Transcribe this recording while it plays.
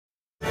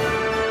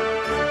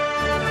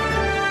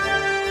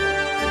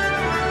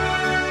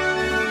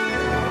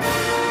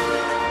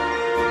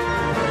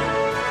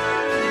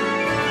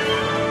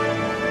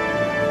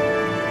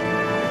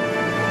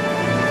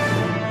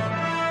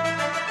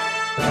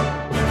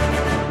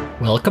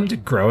Welcome to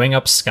Growing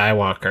Up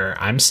Skywalker.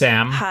 I'm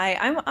Sam. Hi,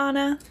 I'm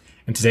Anna.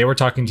 And today we're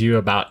talking to you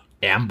about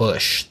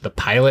Ambush, the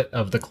pilot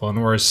of the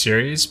Clone Wars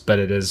series, but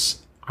it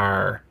is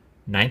our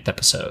 9th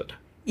episode.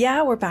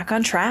 Yeah, we're back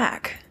on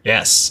track.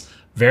 Yes.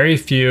 Very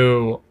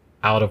few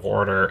out of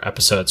order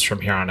episodes from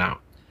here on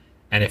out.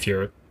 And if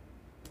you're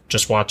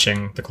just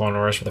watching the Clone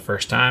Wars for the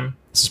first time,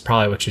 this is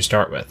probably what you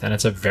start with. And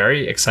it's a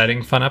very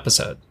exciting, fun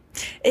episode.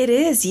 It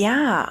is,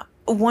 yeah.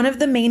 One of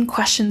the main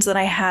questions that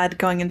I had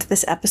going into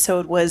this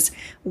episode was,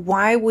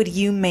 why would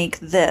you make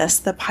this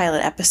the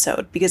pilot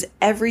episode? Because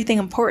everything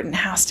important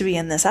has to be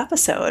in this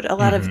episode. A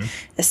lot of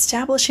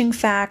establishing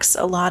facts,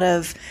 a lot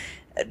of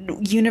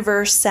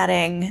universe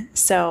setting.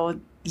 So,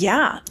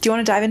 yeah. Do you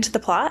want to dive into the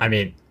plot? I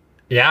mean,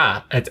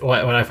 yeah.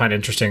 What I find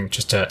interesting,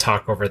 just to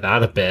talk over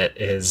that a bit,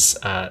 is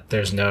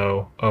there's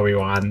no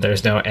Obi-Wan,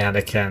 there's no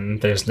Anakin,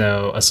 there's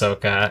no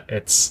Ahsoka.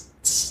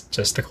 It's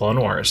just the Clone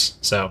Wars.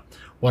 So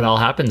what all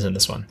happens in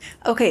this one?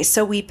 Okay,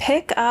 so we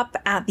pick up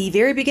at the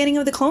very beginning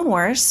of the Clone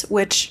Wars,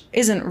 which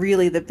isn't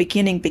really the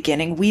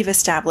beginning. We've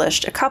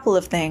established a couple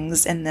of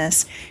things in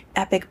this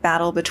epic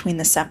battle between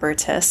the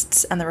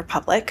Separatists and the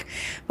Republic.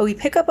 But we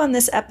pick up on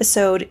this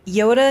episode,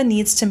 Yoda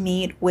needs to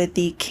meet with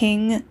the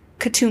King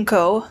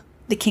Katunko,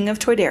 the King of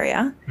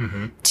Toydaria,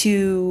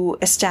 to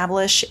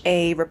establish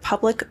a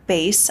Republic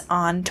base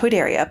on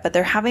Toydaria, but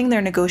they're having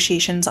their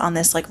negotiations on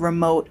this like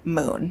remote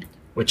moon.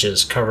 Which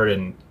is covered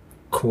in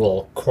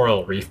cool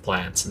coral reef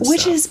plants and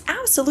Which stuff. is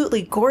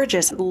absolutely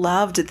gorgeous.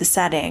 Loved the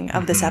setting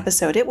of this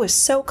episode. It was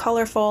so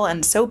colorful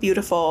and so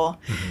beautiful.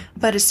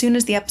 But as soon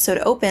as the episode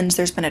opens,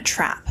 there's been a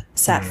trap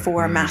set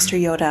for Master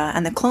Yoda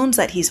and the clones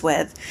that he's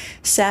with,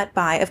 set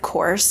by, of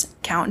course,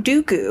 Count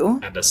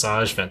Dooku. And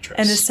Asajj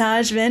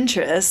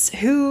Ventress.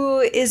 Who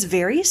is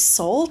very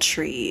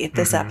sultry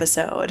this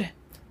episode.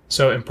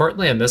 So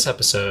importantly in this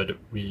episode,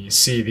 we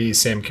see these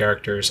same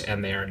characters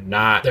and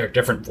they're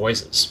different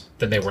voices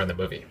than they were in the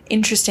movie.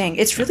 Interesting.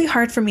 It's really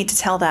hard for me to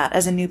tell that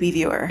as a newbie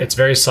viewer. It's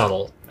very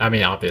subtle. I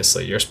mean,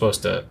 obviously, you're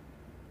supposed to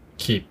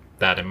keep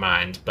that in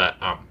mind, but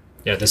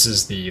yeah, this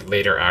is the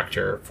later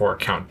actor for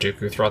Count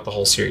Dooku throughout the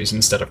whole series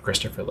instead of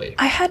Christopher Lee.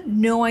 I had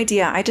no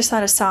idea. I just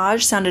thought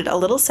Asajj sounded a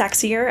little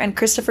sexier and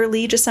Christopher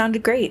Lee just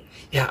sounded great.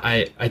 Yeah,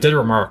 I did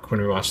remark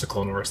when we watched the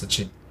Clone Wars that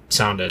she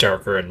sounded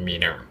darker and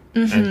meaner.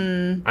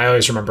 And I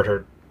always remembered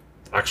her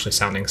actually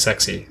sounding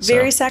sexy. So.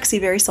 Very sexy,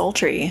 very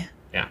sultry.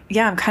 Yeah.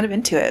 Yeah, I'm kind of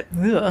into it.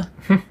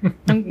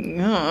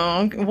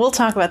 We'll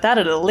talk about that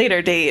at a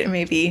later date,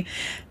 maybe.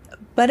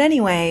 But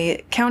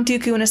anyway, Count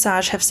Dooku and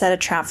Asajj have set a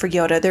trap for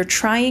Yoda. They're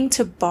trying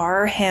to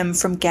bar him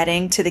from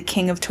getting to the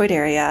King of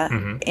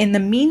Toydaria. In the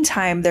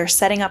meantime, they're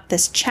setting up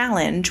this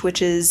challenge,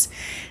 which is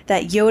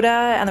that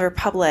Yoda and the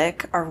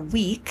Republic are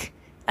weak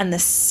and the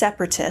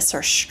Separatists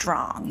are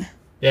strong.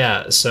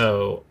 Yeah,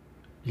 so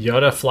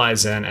Yoda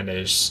flies in and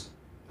is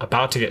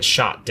about to get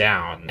shot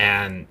down,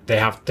 and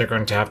they're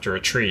going to have to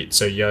retreat.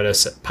 So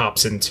Yoda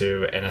pops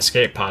into an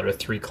escape pod with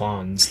 3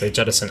 clones. They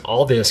jettison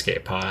all the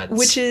escape pods,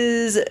 Which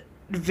is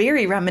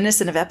very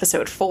reminiscent of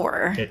Episode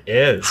 4. It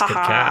is. Ha Good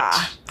ha.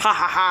 catch. Ha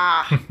ha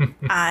ha.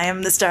 I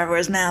am the Star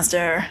Wars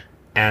master.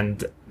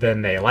 And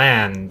then they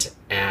land,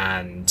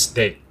 and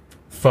they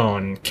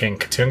phone King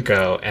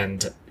Katunko,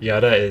 and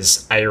Yoda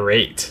is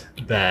irate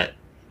that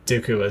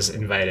Dooku was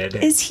invited.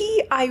 Is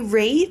he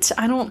irate?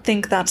 I don't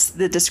think that's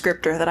the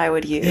descriptor that I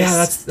would use.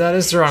 Yeah, that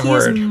is the wrong He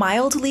word. is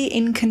mildly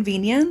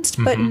inconvenienced,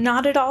 but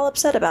not at all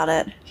upset about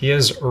it. He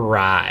is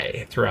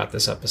wry throughout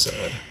this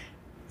episode.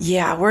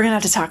 Yeah, we're going to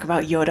have to talk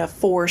about Yoda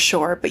for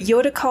sure. But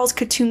Yoda calls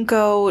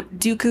Katunko.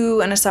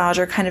 Dooku and Asajj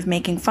are kind of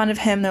making fun of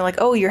him. They're like,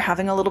 oh, you're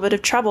having a little bit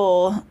of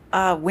trouble.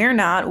 We're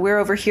not. We're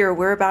over here.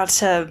 We're about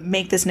to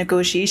make this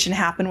negotiation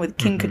happen with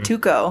King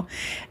Katunko.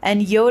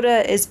 And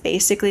Yoda is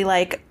basically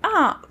like,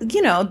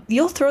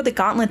 you'll throw the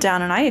gauntlet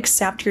down and I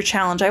accept your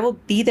challenge. I will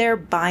be there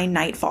by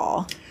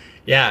nightfall.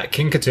 Yeah,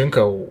 King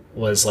Katunko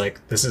was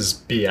like, this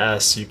is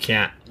BS. You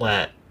can't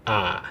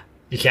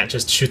you can't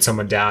just shoot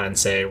someone down and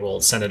say,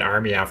 we'll send an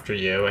army after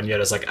you. And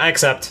Yoda's like, I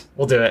accept.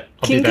 We'll do it.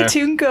 I'll King be there.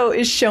 Katunko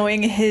is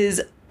showing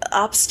his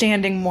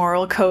upstanding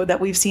moral code that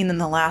we've seen in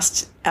the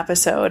last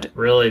episode.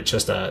 Really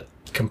just a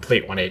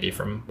complete 180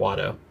 from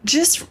Watto.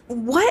 Just,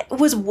 what?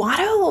 Was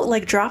Watto,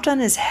 like, dropped on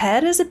his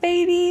head as a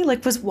baby?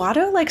 Like, was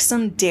Watto, like,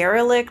 some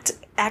derelict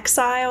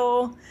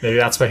exile? Maybe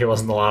that's why he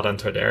wasn't allowed on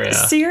Toydaria.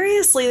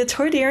 Seriously, the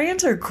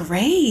Toydarians are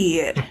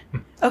great.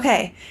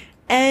 Okay.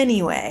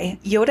 Anyway,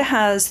 Yoda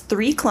has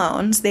 3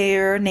 clones.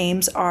 Their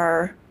names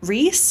are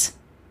Reese,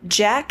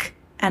 Jack,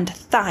 and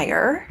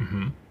Thyre.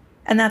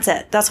 And that's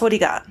it. That's what he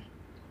got.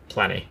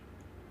 Plenty.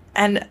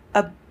 And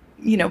a,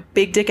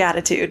 big dick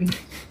attitude.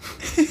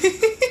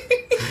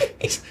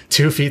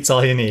 2 feet's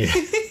all you need.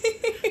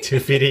 2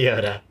 feet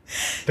of Yoda.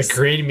 The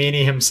green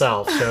meanie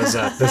himself shows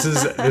up. This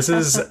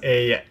is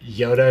a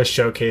Yoda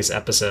showcase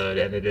episode,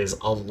 and it is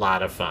a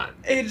lot of fun.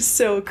 It's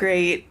so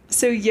great.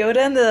 So Yoda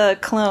and the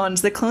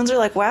clones are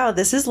like, wow,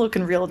 this is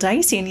looking real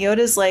dicey. And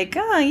Yoda's like,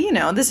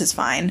 this is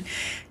fine.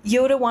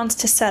 Yoda wants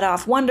to set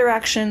off one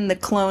direction. The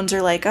clones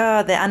are like,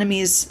 the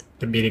enemy's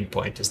The meeting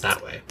point is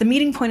that way. The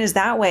meeting point is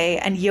that way,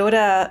 and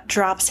Yoda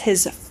drops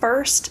his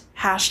first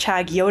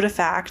hashtag Yoda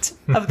fact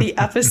of the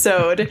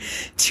episode.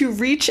 To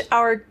reach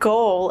our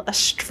goal, a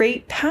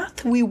straight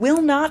path we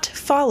will not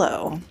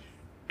follow.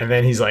 And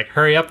then he's like,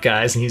 hurry up,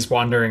 guys. And he's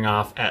wandering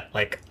off at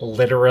like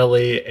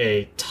literally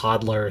a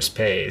toddler's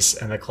pace.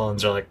 And the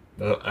clones are like,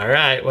 oh, all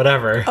right,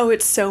 whatever. Oh,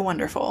 it's so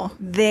wonderful.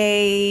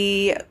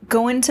 They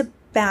go into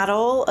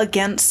battle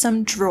against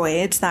some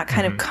droids that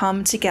kind of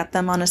come to get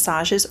them on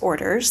Asajj's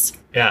orders.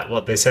 Yeah,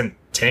 well, they sent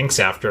tanks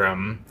after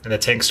him, and the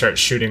tanks start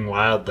shooting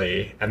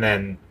wildly. And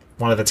then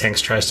one of the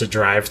tanks tries to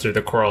drive through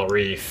the coral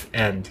reef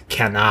and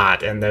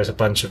cannot. And there's a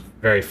bunch of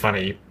very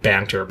funny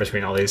banter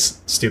between all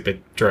these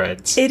stupid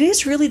droids. It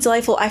is really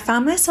delightful. I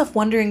found myself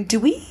wondering, do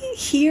we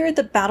hear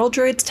the battle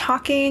droids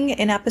talking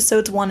in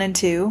episodes 1 and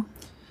 2?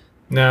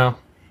 No.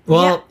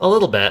 Well, Yeah. a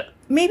little bit.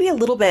 Maybe a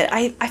little bit.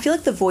 I feel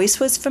like the voice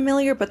was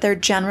familiar, but their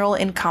general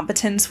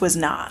incompetence was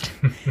not.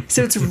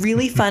 So it's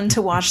really fun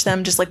to watch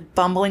them just like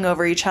bumbling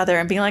over each other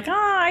and being like,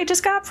 I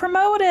just got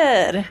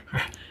promoted.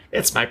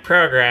 It's my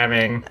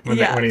programming when,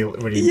 Yeah.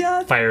 when he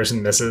Yeah. fires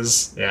and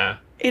misses. Yeah.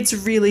 It's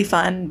really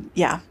fun,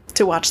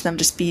 to watch them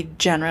just be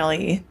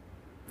generally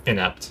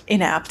Inept.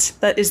 inept.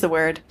 That is the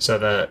word. So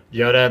the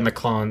Yoda and the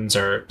clones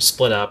are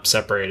split up,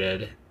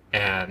 separated,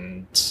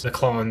 and the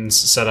clones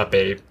set up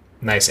a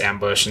nice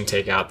ambush and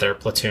take out their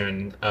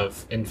platoon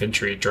of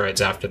infantry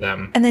droids after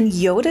them. And then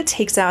Yoda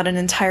takes out an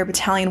entire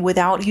battalion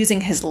without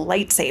using his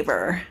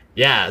lightsaber.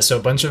 Yeah, so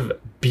a bunch of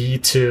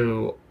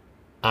B2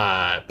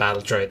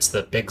 battle droids,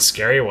 the big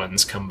scary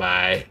ones, come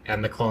by,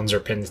 and the clones are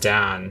pinned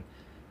down.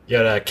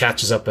 Yoda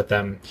catches up with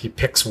them. He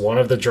picks one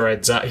of the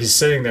droids up. He's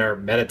sitting there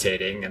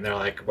meditating, and they're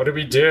like, what do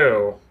we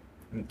do?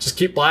 Just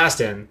keep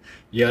blasting.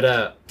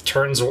 Yoda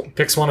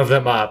picks one of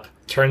them up,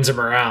 turns him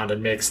around,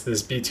 and makes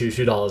this B2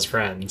 shoot all his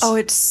friends. Oh,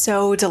 it's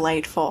so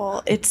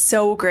delightful. It's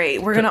so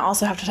great. We're going to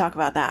also have to talk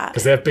about that.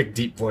 Because they have big,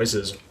 deep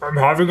voices. I'm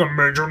having a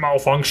major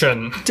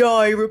malfunction.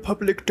 Die,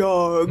 Republic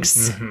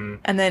dogs.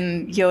 And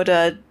then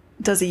Yoda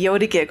does a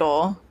Yoda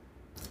giggle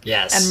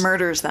Yes. and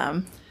murders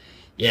them.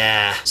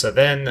 Yeah.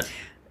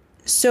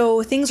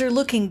 So things are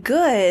looking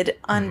good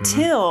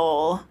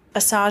until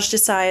Asajj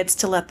decides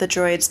to let the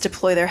droids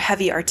deploy their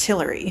heavy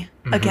artillery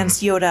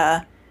against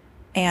Yoda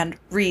and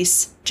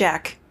Reese,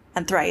 Jack,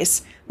 and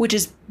Thrice, which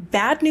is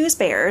bad news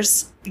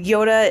bears.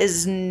 Yoda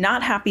is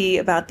not happy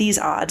about these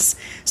odds.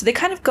 So they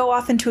kind of go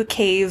off into a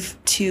cave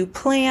to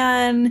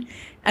plan,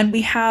 and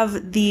we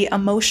have the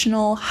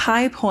emotional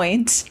high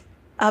point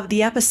of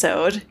the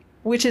episode,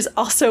 which is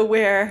also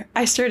where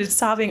I started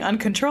sobbing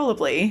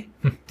uncontrollably.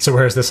 So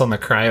where's this on the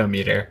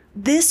cryometer?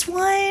 This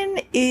one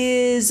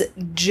is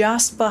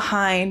just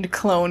behind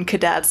Clone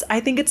Cadets. I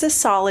think it's a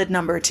solid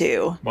number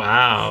 2.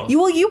 Wow.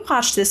 You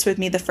watched this with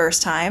me the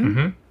first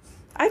time.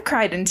 I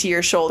cried into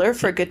your shoulder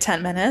for a good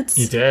 10 minutes.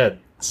 You did.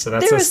 So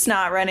that's There was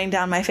snot running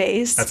down my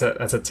face. that's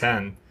a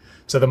 10.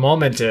 So the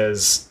moment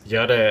is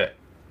Yoda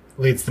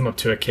leads them up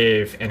to a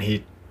cave, and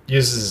he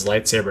uses his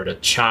lightsaber to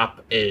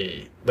chop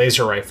a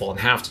laser rifle in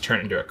half to turn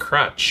it into a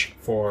crutch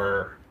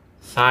for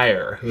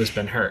Thyre, who has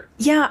been hurt.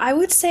 Yeah, I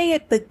would say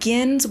it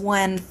begins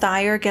when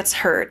Thyre gets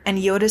hurt and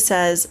Yoda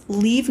says,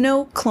 leave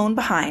no clone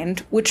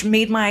behind, which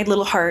made my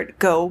little heart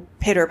go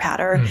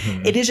pitter-patter.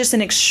 It is just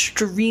an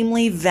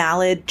extremely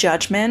valid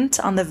judgment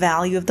on the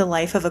value of the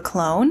life of a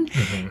clone.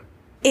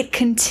 It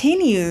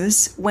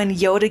continues when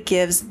Yoda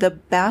gives the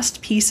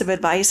best piece of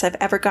advice I've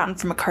ever gotten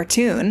from a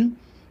cartoon.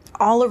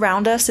 All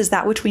around us is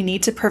that which we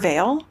need to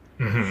prevail.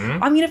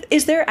 I mean,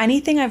 is there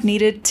anything I've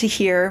needed to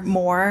hear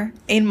more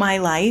in my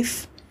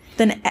life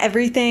than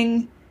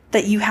everything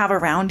that you have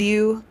around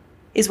you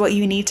is what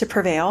you need to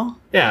prevail?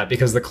 Yeah,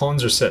 because the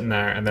clones are sitting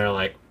there, and they're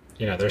like,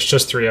 there's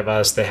just 3 of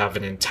us. They have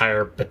an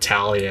entire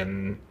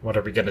battalion. What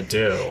are we going to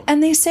do?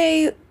 And they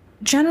say,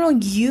 General,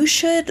 you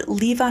should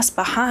leave us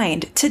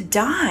behind to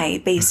die,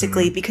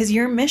 basically, because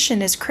your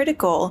mission is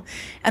critical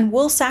and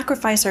we'll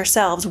sacrifice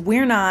ourselves.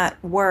 We're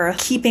not worth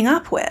keeping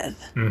up with.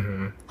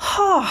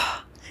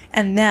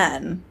 And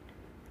then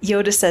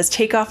Yoda says,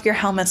 take off your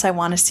helmets. I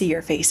want to see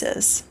your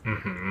faces.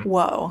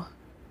 Whoa.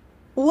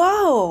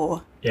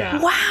 Whoa.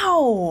 Yeah.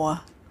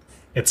 Wow.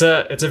 It's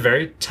a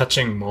very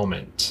touching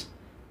moment.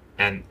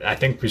 And I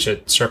think we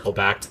should circle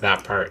back to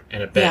that part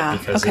in a bit, Yeah,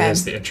 because okay. it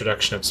is the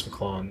introduction of some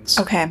clones.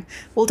 Okay.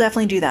 We'll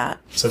definitely do that.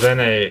 So then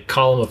a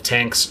column of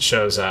tanks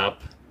shows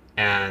up,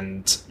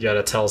 and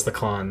Yoda tells the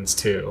clones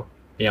to,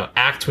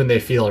 act when they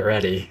feel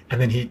ready.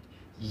 And then he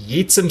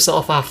yeets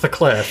himself off the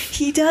cliff.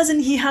 He does,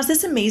 and he has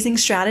this amazing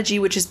strategy,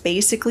 which is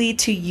basically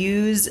to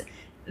use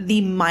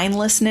the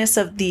mindlessness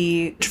of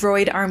the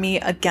droid army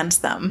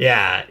against them.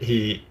 Yeah,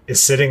 he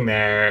is sitting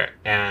there,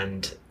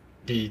 and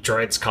the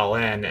droids call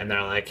in, and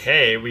they're like,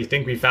 hey, we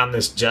think we found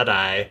this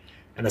Jedi.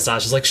 And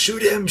Asajj is like,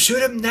 shoot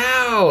him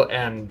now!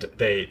 And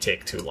they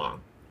take too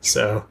long.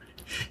 So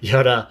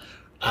Yoda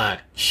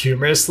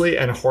humorously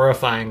and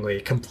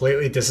horrifyingly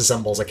completely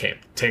disassembles a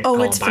tank Oh,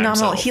 column it's by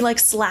phenomenal. himself. He like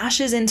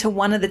slashes into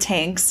one of the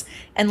tanks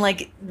and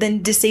like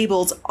then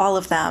disables all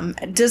of them.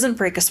 It doesn't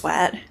break a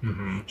sweat.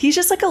 He's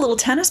just like a little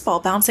tennis ball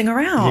bouncing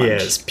around. He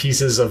is.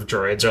 Pieces of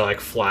droids are like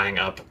flying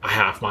up a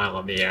half mile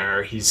in the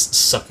air. He's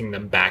sucking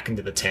them back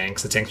into the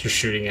tanks. The tanks are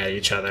shooting at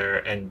each other,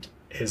 and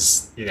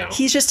he's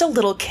just a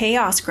little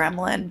chaos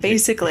gremlin,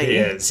 basically. He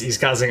is. He's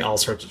causing all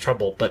sorts of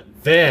trouble. But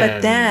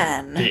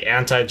then the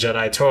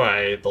anti-Jedi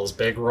toy, those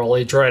big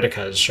rolly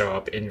droidicas, show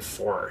up in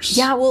force.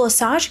 Yeah, well,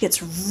 Asajj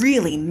gets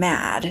really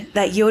mad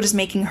that Yoda's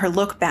making her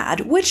look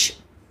bad, which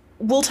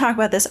we'll talk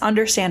about this,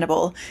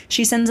 understandable.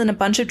 She sends in a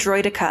bunch of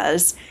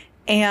droidicas,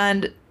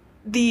 and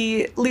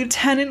the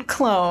lieutenant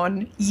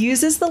clone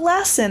uses the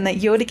lesson that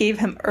Yoda gave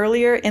him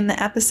earlier in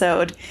the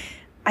episode.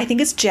 I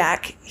think it's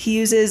Jack. He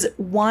uses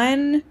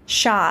one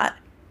shot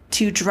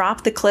to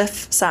drop the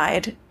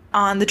cliffside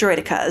on the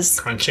droidicas.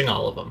 Crunching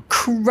all of them.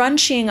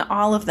 Crunching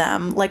all of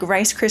them like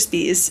Rice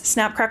Krispies.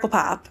 Snap, crackle,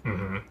 pop.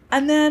 Mm-hmm.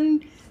 And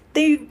then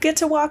they get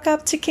to walk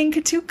up to King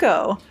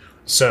Katuunko.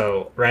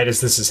 So, right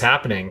as this is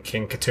happening,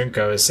 King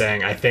Katuunko is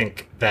saying, I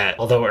think that,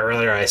 although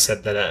earlier I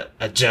said that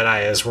a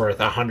Jedi is worth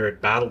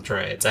 100 battle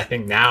droids, I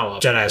think now a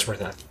Jedi is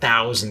worth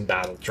 1,000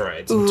 battle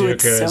droids. Ooh, Dooku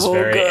it's so is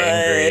very good.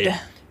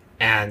 angry.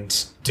 And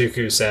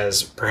Dooku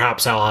says,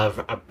 perhaps I'll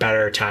have a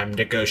better time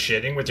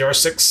negotiating with your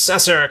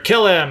successor.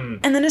 Kill him!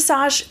 And then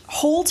Asajj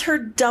holds her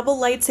double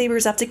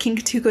lightsabers up to King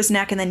Katuunko's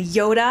neck, and then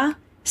Yoda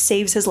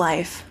saves his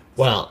life.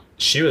 Well,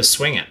 she was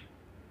swinging,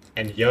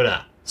 and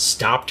Yoda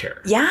stopped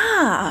her.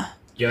 Yeah.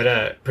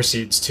 Yoda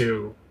proceeds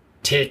to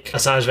take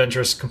Asajj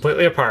Ventress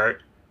completely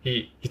apart.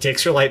 He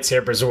takes her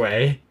lightsabers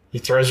away. He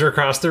throws her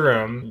across the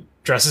room,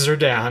 dresses her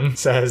down,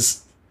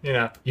 says,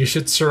 you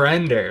should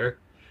surrender.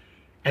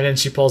 And then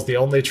she pulls the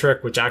only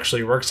trick which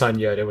actually works on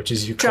Yoda, which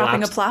is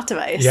dropping a plot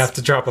device. You have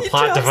to drop a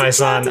plot device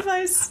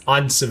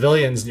on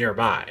civilians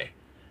nearby.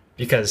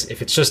 Because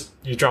if it's just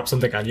you drop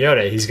something on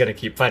Yoda, he's going to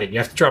keep fighting. You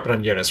have to drop it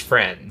on Yoda's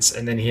friends,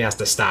 and then he has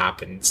to stop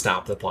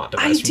the plot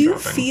device from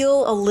dropping.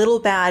 Feel a little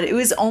bad. It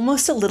was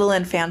almost a little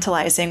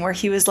infantilizing, where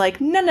he was like,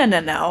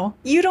 no.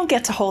 You don't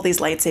get to hold these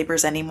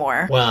lightsabers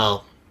anymore.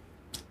 Well,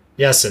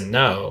 yes and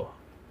no.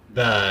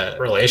 The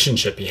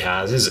relationship he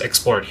has is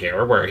explored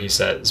here, where he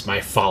says,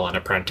 my fallen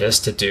apprentice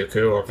to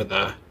Dooku over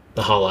the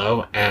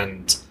holo,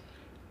 and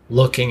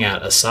looking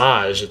at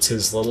Asajj, it's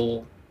his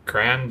little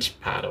grand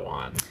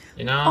Padawan,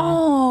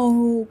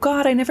 Oh,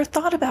 God, I never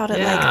thought about it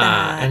like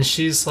that. And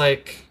she's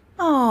like...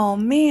 Oh,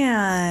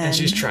 man. And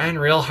she's trying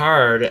real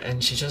hard,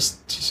 and she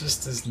just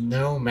is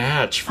no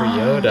match for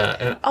Yoda.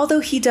 And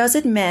although he does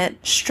admit,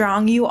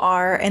 strong you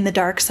are in the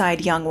dark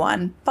side, young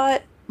one,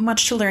 but...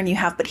 much to learn you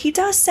have, but he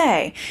does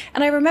say,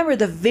 and I remember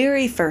the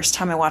very first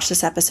time I watched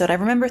this episode, I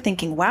remember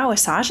thinking, wow,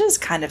 Asajj is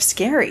kind of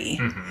scary.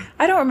 Mm-hmm.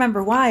 I don't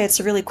remember why. It's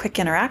a really quick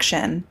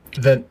interaction.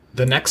 The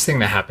next thing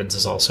that happens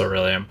is also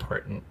really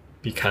important,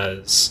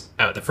 because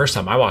the first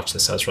time I watched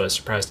this, I was really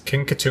surprised.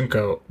 King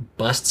Katuunko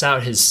busts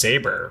out his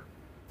saber,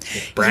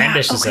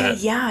 brandishes it.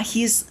 Yeah,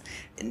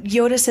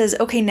 Yoda says,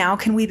 okay, now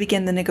can we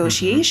begin the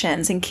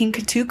negotiations? Mm-hmm. And King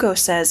Katuunko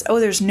says,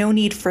 oh, there's no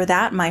need for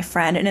that, my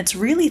friend. And it's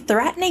really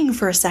threatening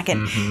for a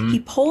second. Mm-hmm. He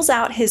pulls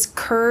out his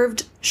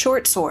curved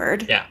short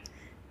sword. Yeah.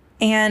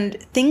 And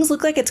things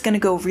look like it's going to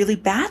go really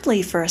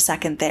badly for a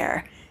second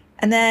there.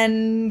 And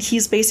then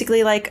he's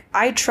basically like,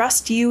 I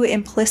trust you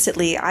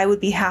implicitly. I would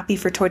be happy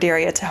for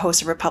Tordaria to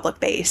host a Republic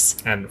base.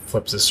 And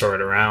flips his sword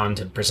around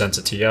and presents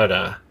it to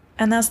Yoda.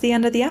 And that's the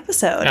end of the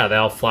episode. Yeah, they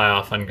all fly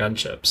off on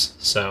gunships.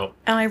 So.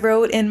 And I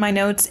wrote in my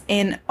notes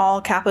in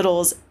all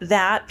capitals,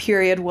 that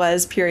period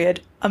was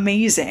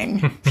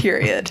amazing,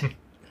 period.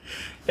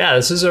 Yeah,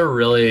 this is a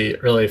really,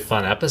 really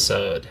fun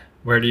episode.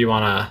 Where do you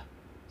want to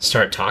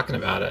start talking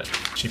about it?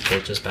 She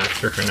pages back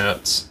through her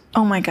notes.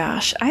 Oh my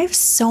gosh, I have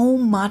so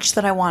much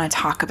that I want to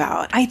talk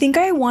about. I think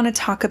I want to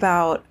talk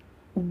about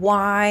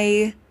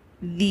why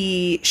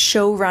the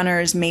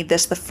showrunners made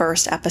this the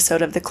first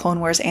episode of the Clone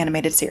Wars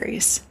animated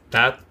series.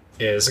 That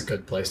is a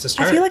good place to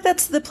start. I feel like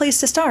that's the place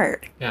to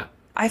start. Yeah.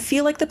 I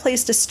feel like the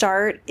place to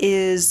start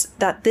is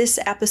that this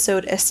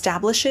episode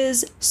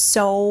establishes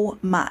so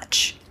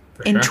much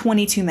in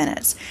 22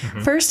 minutes.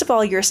 Mm-hmm. First of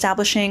all, you're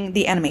establishing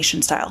the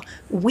animation style.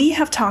 We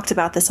have talked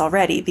about this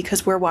already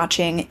because we're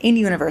watching in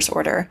universe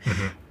order.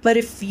 Mm-hmm. But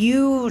if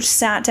you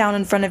sat down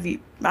in front of,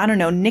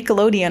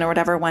 Nickelodeon or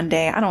whatever one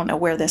day, I don't know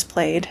where this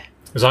played.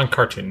 It was on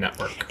Cartoon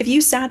Network. If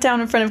you sat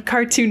down in front of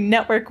Cartoon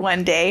Network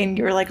one day and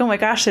you were like, oh my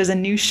gosh, there's a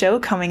new show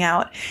coming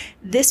out,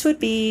 this would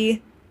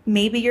be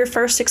maybe your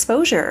first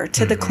exposure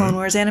to the Clone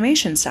Wars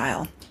animation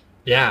style.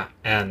 Yeah,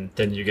 and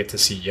then you get to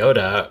see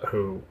Yoda,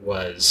 who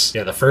was,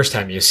 the first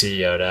time you see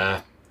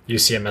Yoda, you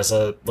see him as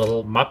a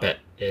little Muppet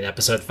in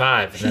episode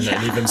 5, and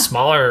then an even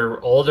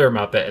smaller, older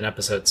Muppet in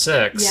episode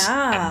 6.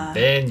 Yeah. And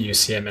then you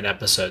see him in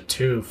episode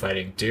 2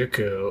 fighting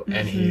Dooku,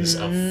 and he's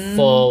a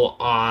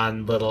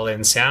full-on little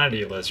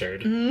insanity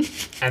lizard.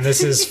 Mm-hmm. And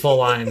this is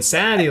full-on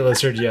insanity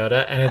lizard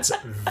Yoda, and it's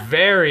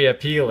very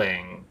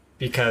appealing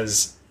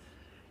because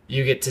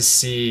you get to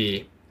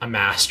see a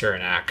master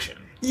in action.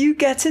 You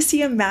get to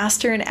see a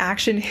master in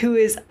action who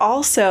is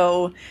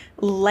also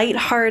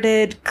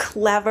lighthearted,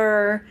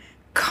 clever,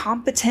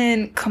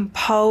 competent,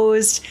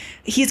 composed.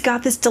 He's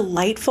got this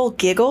delightful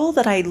giggle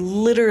that I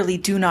literally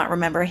do not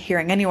remember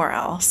hearing anywhere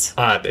else.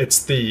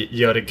 It's the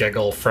Yoda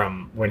giggle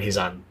from when he's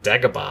on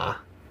Dagobah.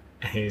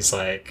 And he's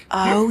like,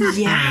 oh,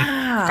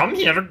 yeah. Come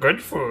here,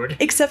 good food.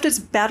 Except it's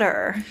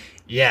better.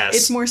 Yes.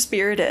 It's more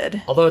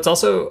spirited. Although it's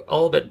also a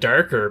little bit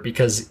darker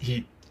because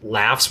he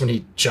laughs when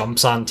he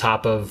jumps on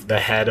top of the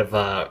head of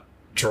a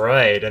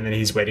droid and then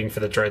he's waiting for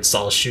the droids to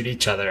all shoot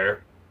each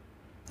other.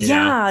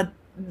 Yeah.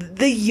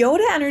 The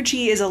Yoda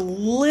energy is a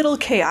little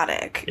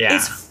chaotic. Yeah.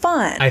 It's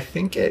fun. I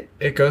think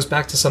it goes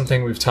back to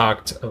something we've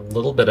talked a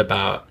little bit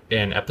about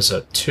in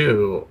episode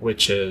 2,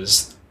 which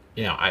is,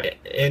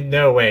 in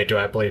no way do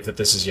I believe that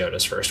this is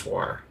Yoda's first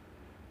war.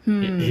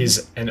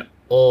 He's an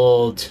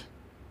old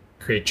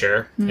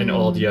creature, an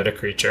old Yoda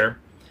creature,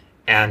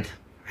 and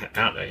I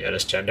don't know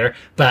Yoda's gender,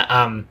 but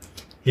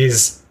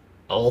he's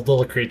an old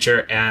little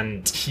creature,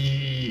 and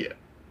he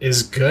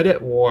is good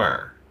at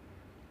war.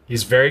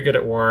 He's very good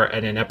at war,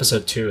 and in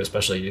episode 2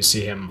 especially, you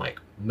see him like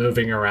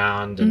moving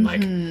around and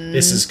like,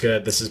 this is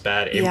good, this is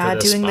bad, aim for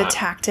this doing spot. the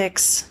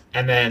tactics.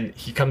 And then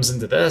he comes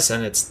into this,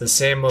 and it's the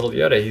same little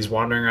Yoda. He's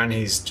wandering around,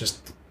 he's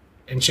just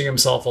inching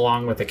himself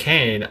along with a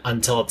cane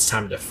until it's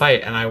time to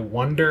fight. And I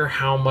wonder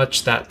how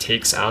much that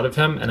takes out of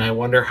him, and I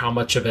wonder how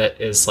much of it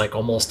is like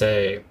almost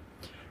a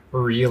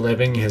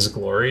reliving his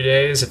glory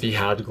days, if he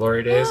had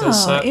glory days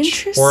as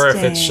such. Or if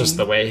it's just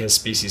the way his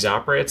species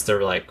operates.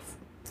 They're like,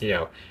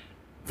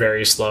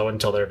 very slow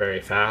until they're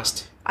very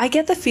fast. I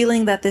get the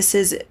feeling that this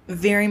is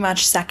very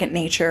much second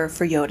nature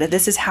for Yoda.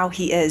 This is how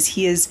he is.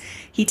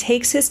 He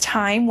takes his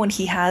time when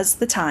he has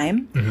the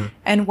time,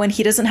 and when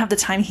he doesn't have the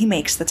time, he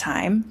makes the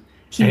time.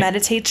 He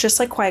meditates just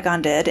like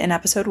Qui-Gon did in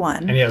episode 1.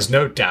 And he has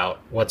no doubt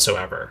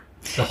whatsoever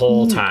the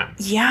whole time.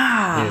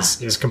 Yeah.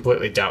 He's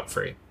completely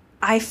doubt-free.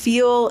 I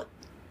feel,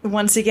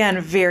 once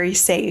again, very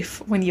safe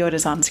when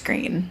Yoda's on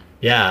screen.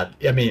 Yeah.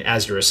 I mean,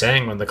 as you were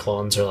saying, when the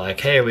clones are like,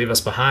 hey, leave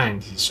us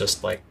behind, he's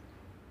just like,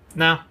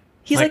 no.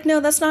 He's like, no,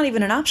 that's not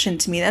even an option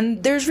to me.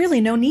 And there's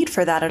really no need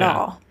for that at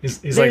all. He's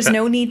there's like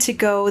no need to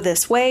go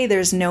this way.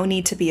 There's no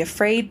need to be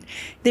afraid.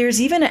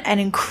 There's even an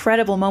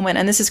incredible moment,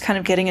 and this is kind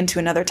of getting into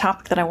another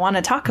topic that I want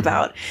to talk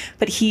about,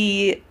 but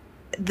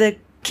the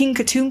King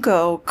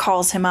Katunko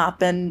calls him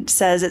up and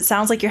says, it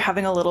sounds like you're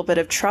having a little bit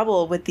of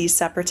trouble with these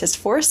separatist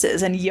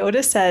forces. And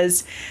Yoda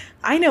says,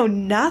 I know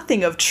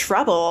nothing of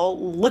trouble.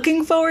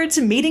 Looking forward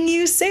to meeting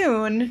you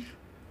soon.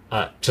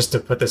 Just to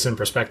put this in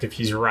perspective,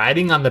 he's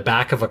riding on the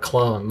back of a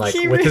clone, like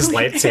He with his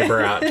really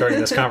lightsaber out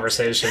during this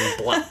conversation,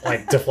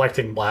 like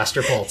deflecting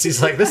blaster bolts.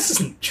 He's like, "This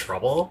isn't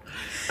trouble.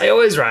 I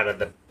always ride on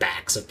the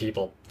backs of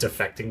people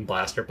deflecting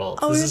blaster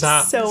bolts. Oh, this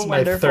is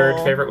my third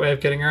favorite way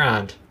of getting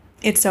around."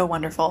 It's so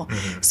wonderful.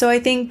 So I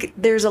think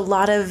there's a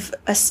lot of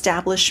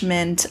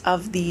establishment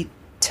of the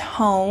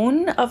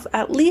tone of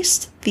at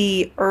least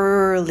the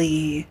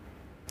early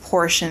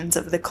portions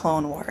of the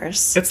Clone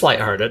Wars. It's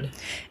lighthearted.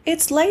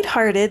 It's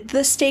lighthearted.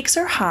 The stakes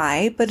are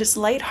high, but it's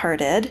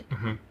lighthearted.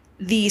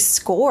 The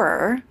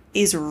score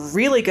is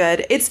really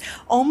good. It's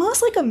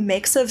almost like a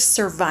mix of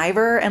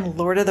Survivor and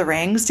Lord of the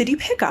Rings. Did you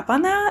pick up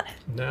on that?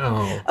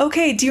 No.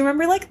 Okay, do you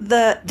remember like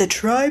the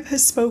tribe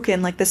has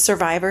spoken, like the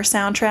Survivor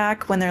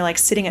soundtrack when they're like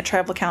sitting at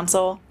tribal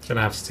council?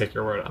 Gonna have to take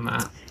your word on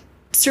that.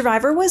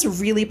 Survivor was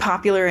really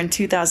popular in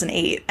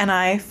 2008, and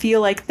I feel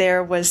like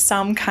there was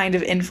some kind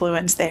of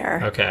influence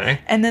there. Okay.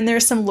 And then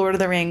there's some Lord of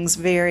the Rings,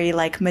 very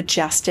like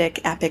majestic,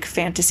 epic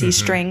fantasy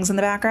strings in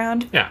the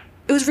background. Yeah.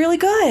 It was really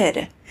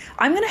good.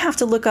 I'm going to have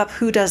to look up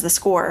who does the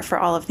score for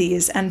all of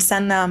these and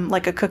send them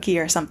like a cookie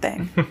or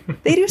something.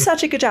 They do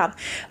such a good job.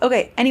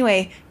 Okay,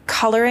 anyway,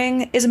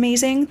 coloring is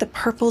amazing. The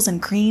purples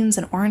and greens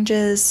and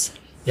oranges.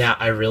 Yeah,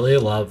 I really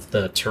love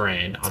the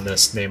terrain on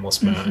this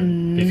Nameless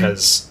Moon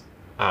because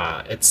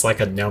it's like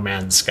a No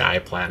Man's Sky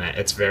planet.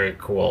 It's very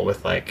cool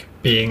with like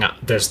being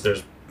there's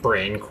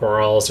brain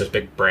corals, there's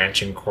big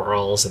branching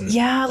corals, and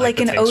like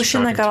an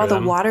ocean that got all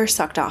the water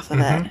sucked off of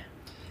it.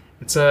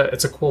 It's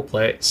a cool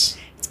place.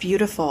 It's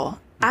beautiful.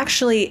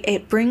 Actually,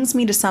 it brings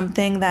me to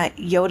something that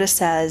Yoda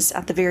says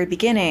at the very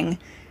beginning.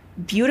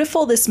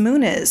 Beautiful this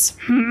moon is.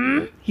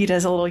 He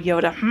does a little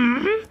Yoda.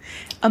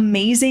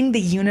 Amazing the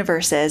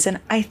universe is. And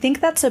I think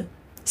that's a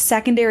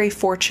secondary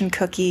fortune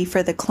cookie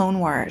for the Clone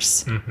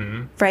Wars.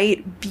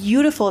 Right?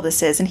 Beautiful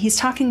this is. And he's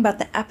talking about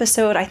the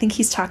episode. I think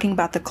he's talking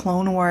about the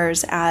Clone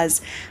Wars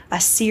as a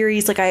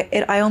series. Like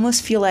I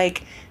almost feel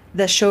like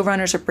the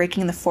showrunners are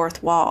breaking the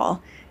fourth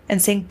wall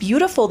and saying,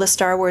 beautiful the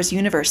Star Wars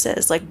universe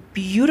is. Like,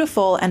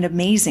 beautiful and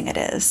amazing it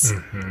is.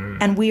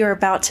 And we are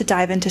about to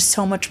dive into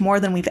so much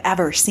more than we've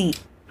ever seen.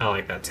 I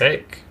like that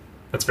take.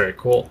 That's very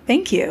cool.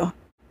 Thank you.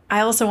 I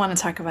also want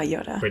to talk about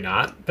Yoda. We're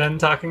not been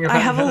talking about I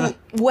have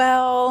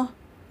Yoda?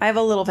 I have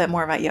a little bit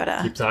more about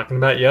Yoda. Keep talking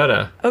about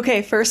Yoda.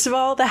 Okay, first of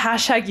all, the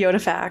hashtag Yoda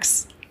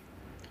facts.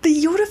 The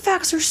Yoda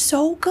facts are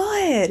so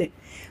good.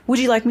 Would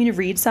you like me to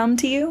read some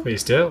to you?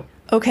 Please do.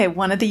 Okay,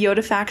 one of the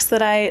Yoda facts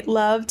that I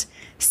loved.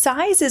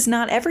 Size is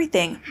not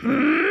everything.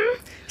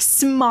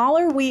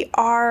 Smaller we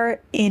are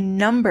in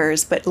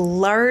numbers, but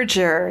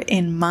larger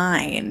in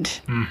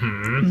mind.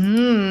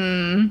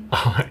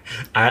 Oh,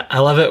 I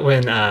love it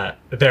when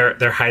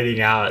they're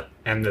hiding out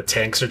and the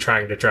tanks are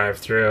trying to drive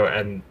through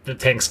and the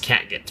tanks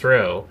can't get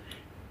through.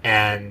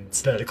 And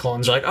the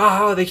clones are like,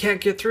 oh, they can't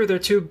get through. They're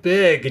too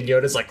big. And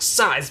Yoda's like,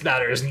 size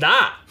matters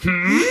not.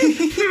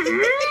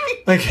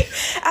 Like,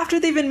 after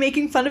they've been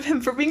making fun of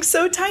him for being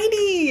so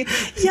tiny.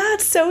 Yeah,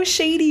 it's so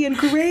shady and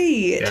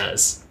great.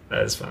 Yes,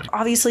 that is funny.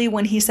 Obviously,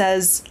 when he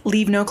says,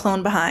 leave no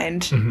clone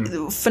behind,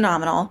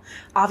 phenomenal.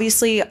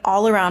 Obviously,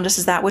 all around us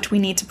is that which we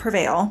need to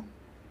prevail.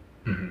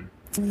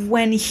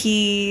 When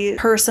he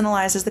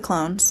personalizes the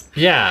clones.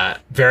 Yeah,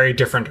 very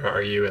different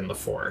are you in the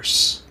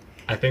Force.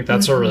 I think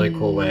that's a really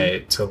cool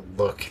way to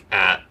look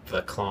at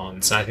the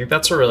clones. And I think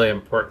that's a really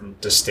important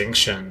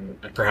distinction,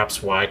 and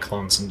perhaps why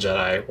clones and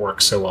Jedi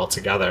work so well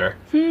together.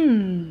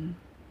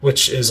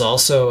 Which is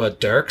also a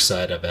dark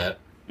side of it,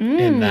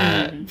 in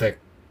that the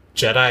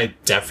Jedi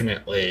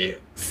definitely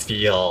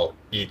feel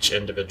each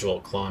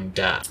individual clone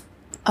death.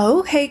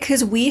 Okay,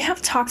 because we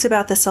have talked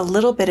about this a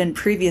little bit in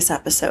previous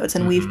episodes,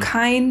 and we've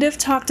kind of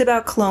talked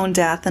about clone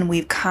death, and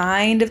we've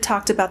kind of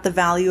talked about the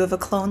value of a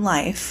clone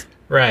life.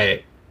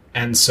 Right.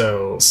 And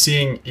so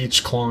seeing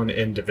each clone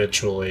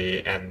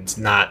individually and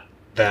not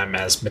them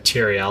as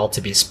material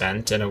to be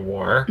spent in a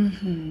war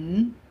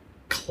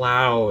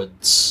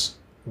clouds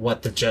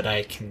what the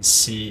Jedi can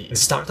see.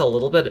 It's talked a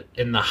little bit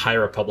in the High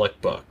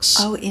Republic books.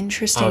 Oh,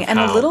 interesting. And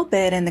a little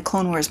bit in the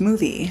Clone Wars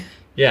movie.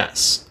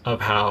 Yes, of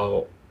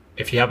how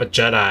if you have a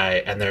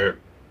Jedi and they're,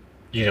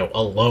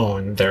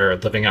 alone, they're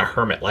living a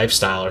hermit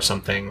lifestyle or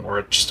something,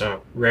 or just a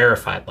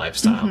rarefied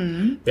lifestyle,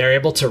 they're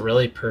able to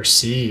really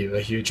perceive a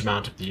huge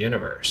amount of the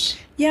universe.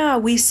 Yeah,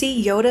 we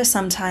see Yoda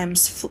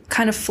sometimes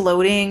kind of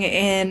floating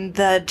in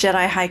the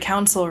Jedi High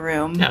Council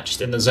room. Yeah,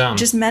 just in the zone.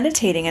 Just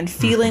meditating and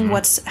feeling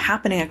what's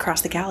happening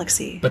across the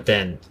galaxy. But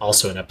then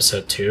also in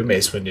episode 2,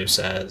 Mace Windu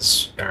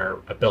says our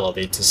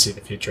ability to see the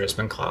future has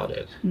been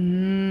clouded.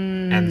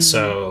 And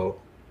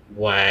so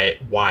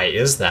why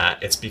is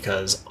that? It's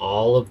because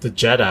all of the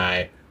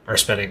Jedi are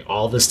spending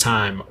all this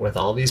time with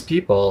all these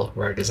people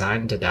who are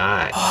designed to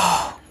die.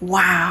 Oh,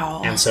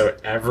 wow. And so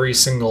every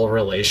single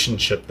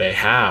relationship they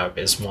have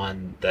is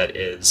one that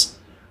is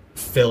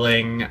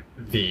filling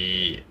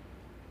the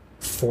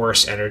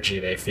Force energy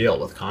they feel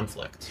with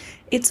conflict.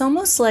 It's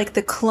almost like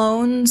the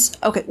clones...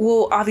 Okay,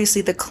 well,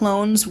 obviously the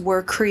clones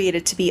were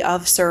created to be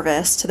of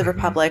service to the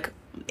Republic.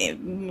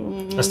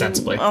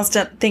 Ostensibly.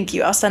 Thank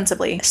you,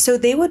 ostensibly. So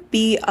they would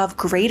be of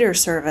greater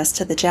service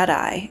to the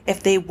Jedi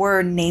if they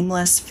were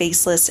nameless,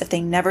 faceless, if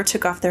they never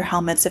took off their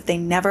helmets, if they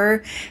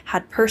never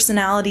had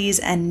personalities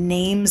and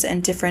names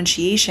and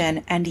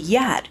differentiation. And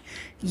yet,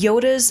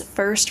 Yoda's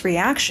first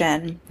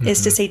reaction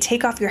is to say,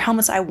 take off your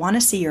helmets, I want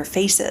to see your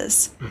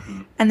faces.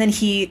 And then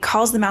he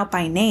calls them out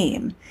by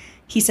name.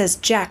 He says,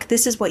 Jack,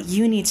 this is what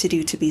you need to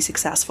do to be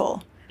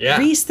successful. Yeah.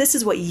 Reese, this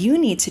is what you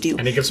need to do.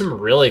 And he gives him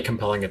really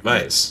compelling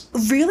advice.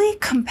 Really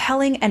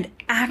compelling and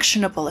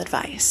actionable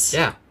advice.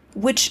 Yeah.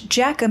 Which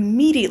Jack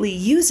immediately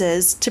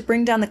uses to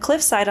bring down the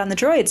cliffside on the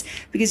droids,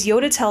 because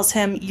Yoda tells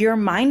him, your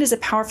mind is a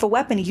powerful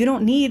weapon. You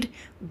don't need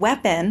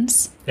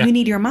weapons. Yeah. You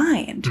need your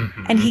mind.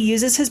 And he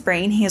uses his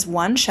brain. He has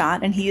one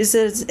shot, and he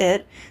uses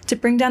it to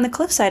bring down the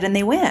cliffside, and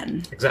they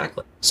win.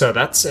 Exactly. So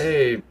that's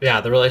the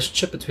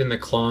relationship between the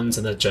clones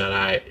and the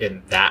Jedi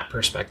in that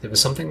perspective is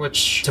something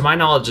which, to my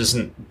knowledge,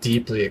 isn't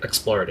deeply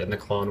explored in the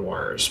Clone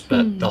Wars,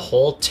 but the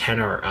whole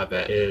tenor of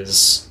it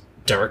is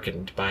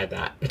darkened by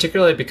that,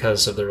 particularly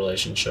because of the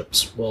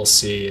relationships we'll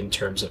see in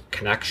terms of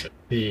connection.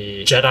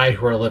 The Jedi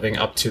who are living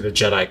up to the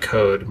Jedi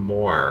Code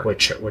more,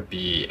 which would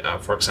be,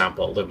 for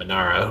example,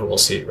 Luminara, who we'll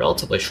see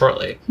relatively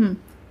shortly,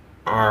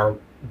 are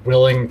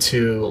willing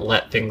to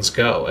let things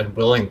go and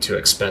willing to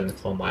expend the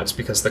clone lives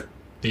because the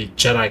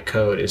Jedi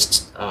Code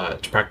is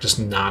to practice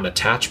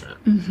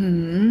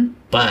non-attachment.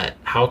 But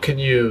how can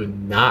you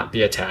not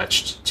be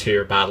attached to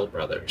your battle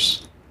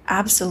brothers?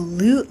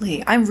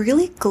 Absolutely. I'm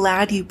really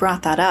glad you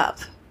brought that up,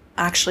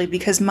 actually,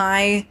 because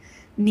my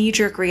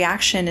knee-jerk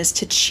reaction is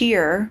to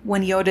cheer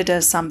when Yoda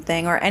does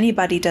something or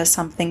anybody does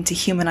something to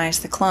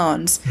humanize the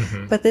clones.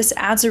 But this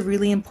adds a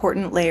really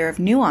important layer of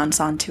nuance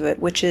onto it,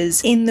 which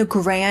is in the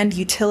grand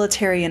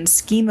utilitarian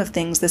scheme of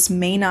things, this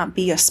may not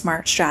be a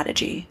smart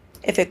strategy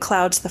if it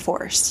clouds the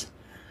Force.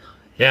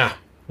 Yeah.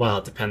 Well,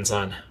 it depends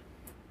on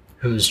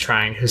who's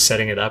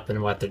setting it up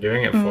and what they're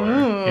doing it for.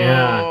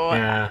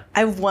 Yeah. I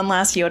have one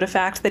last Yoda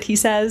fact that he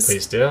says.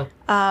 Please do.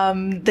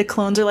 The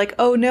clones are like,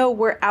 oh no,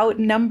 we're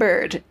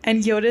outnumbered.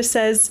 And Yoda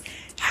says,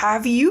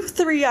 have you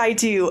three I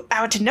do?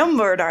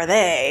 Outnumbered are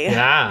they?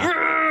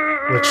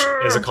 Yeah. Which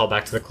is a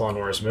callback to the Clone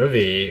Wars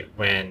movie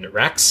when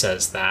Rex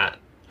says that,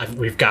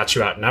 we've got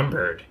you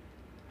outnumbered.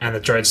 And the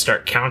droids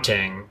start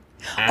counting.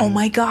 Oh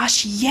my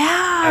gosh,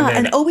 yeah!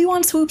 And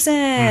Obi-Wan swoops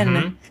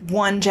in.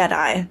 One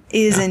Jedi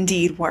is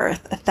indeed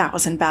worth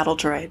 1,000 battle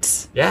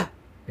droids. Yeah,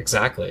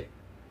 exactly.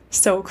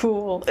 So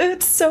cool.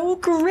 It's so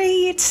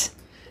great.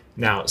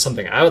 Now,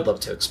 something I would love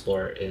to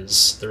explore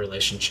is the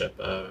relationship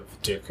of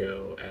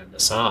Dooku and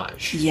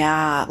Asajj.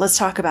 Yeah, let's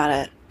talk about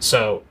it.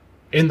 So,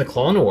 in the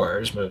Clone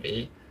Wars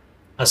movie,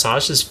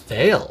 Asajj has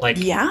failed.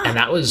 Yeah. And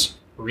that was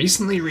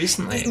recently.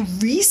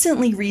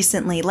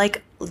 Recently,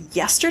 like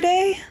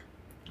yesterday?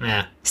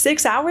 Yeah.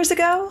 6 hours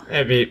ago?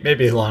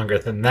 Maybe longer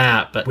than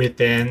that, but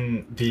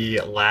within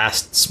the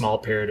last small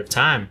period of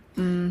time.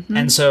 Mm-hmm.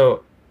 And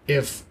so,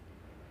 if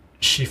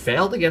she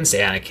failed against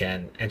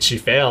Anakin, and she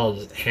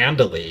failed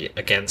handily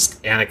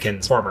against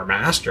Anakin's former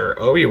master,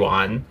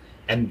 Obi-Wan,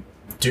 and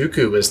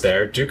Dooku was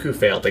there. Dooku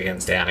failed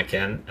against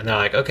Anakin, and they're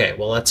like, okay,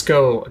 well, let's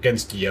go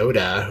against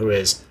Yoda, who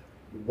is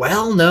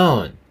well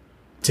known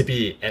to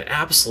be an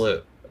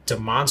absolute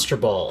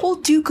demonstrable. Well,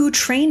 Dooku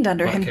trained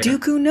under him.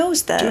 Dooku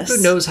knows this.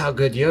 Dooku knows how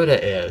good Yoda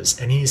is,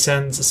 and he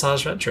sends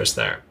Asajj Ventress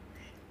there.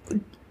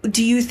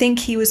 Do you think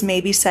he was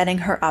maybe setting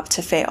her up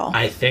to fail?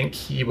 I think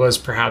he was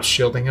perhaps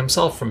shielding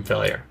himself from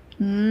failure.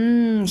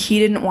 He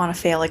didn't want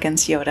to fail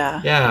against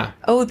Yoda. Yeah.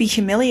 Oh, it would be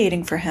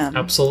humiliating for him.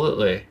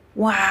 Absolutely.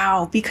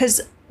 Wow, because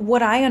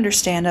what I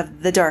understand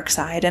of the dark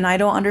side, and I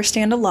don't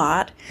understand a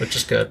lot. Which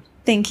is good.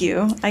 Thank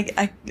you.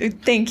 I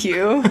thank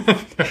you.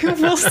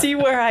 We'll see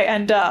where I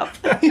end up.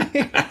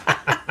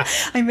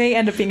 I may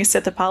end up being a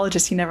Sith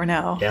apologist. You never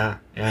know. Yeah.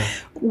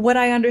 What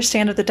I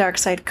understand of the dark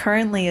side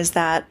currently is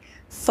that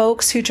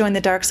folks who join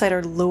the dark side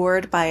are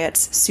lured by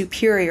its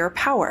superior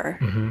power.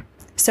 Mm-hmm.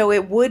 So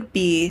it would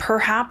be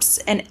perhaps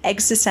an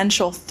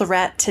existential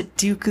threat to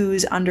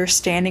Dooku's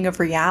understanding of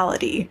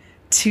reality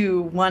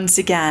to once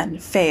again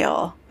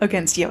fail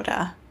against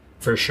Yoda.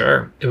 For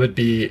sure. It would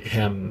be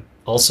him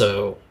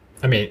also.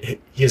 I mean,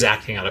 he is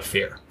acting out of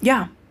fear.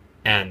 Yeah.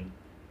 And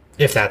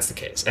if that's the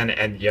case, and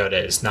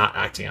Yoda is not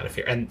acting out of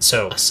fear. And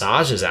so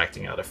Asajj is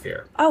acting out of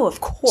fear. Oh, of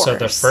course. So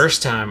the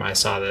first time I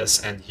saw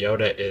this, and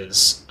Yoda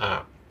is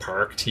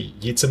parked, he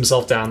yeets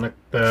himself down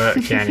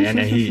the canyon,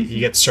 and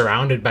he gets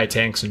surrounded by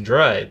tanks and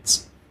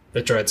droids.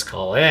 The droids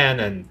call in,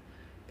 and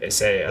they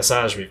say,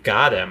 Asajj, we've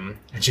got him.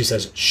 And she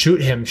says,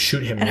 shoot him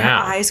and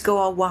now. Her eyes go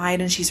all wide,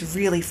 and she's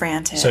really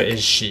frantic. So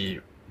is she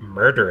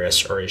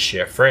murderous, or is she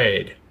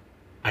afraid?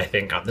 I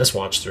think on this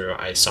watch through,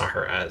 I saw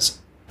her as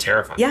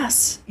terrified.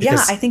 Yes.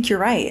 I think you're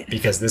right.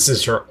 Because this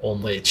is her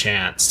only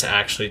chance to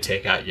actually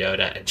take out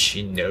Yoda, and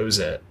she knows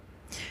it.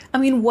 I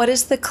mean, what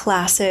is the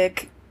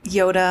classic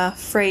Yoda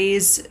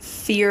phrase?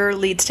 Fear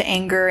leads to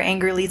anger,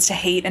 anger leads to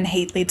hate, and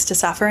hate leads to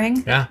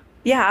suffering. Yeah.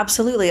 Yeah,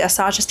 absolutely.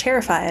 Asajj is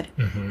terrified.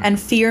 Mm-hmm. And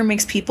fear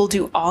makes people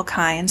do all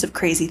kinds of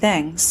crazy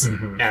things.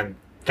 Mm-hmm. And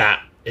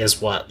that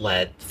is what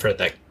led for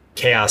the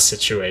chaos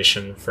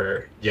situation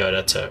for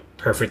Yoda to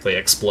perfectly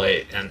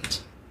exploit and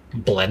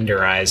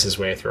blenderize his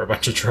way through a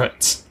bunch of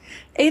droids.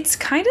 It's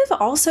kind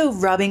of also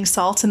rubbing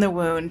salt in the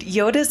wound.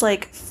 Yoda's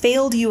like,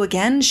 failed you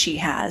again, she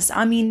has.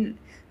 I mean,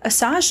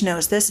 Asajj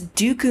knows this.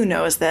 Dooku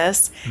knows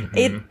this.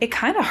 Mm-hmm. It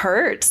kind of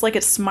hurts. Like,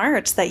 it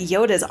smarts that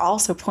Yoda's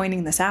also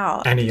pointing this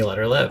out. And he let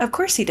her live. Of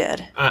course he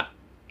did.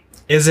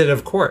 Is it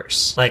of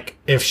course? Like,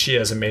 if she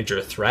is a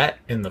major threat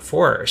in the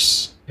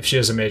Force, if she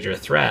is a major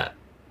threat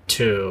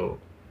to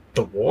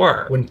the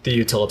war, wouldn't the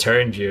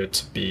utilitarian view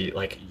to be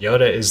like,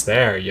 Yoda is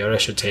there, Yoda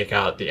should take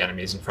out the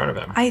enemies in front of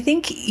him? I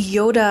think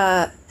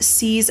Yoda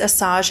sees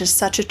Asajj as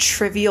such a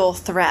trivial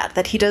threat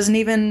that he doesn't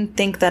even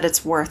think that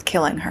it's worth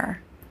killing her.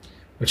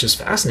 Which is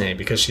fascinating,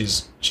 because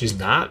she's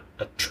not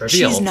a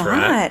trivial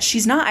threat.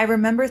 She's not. I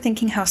remember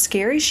thinking how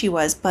scary she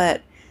was,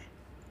 but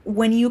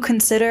when you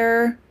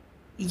consider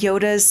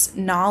Yoda's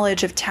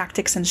knowledge of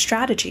tactics and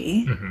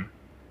strategy,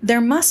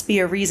 there must be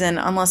a reason,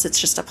 unless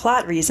it's just a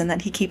plot reason,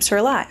 that he keeps her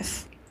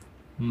alive.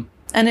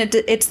 And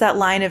it's that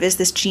line of, is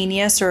this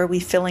genius, or are we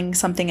filling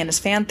something in his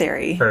fan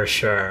theory? For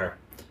sure.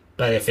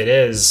 But if it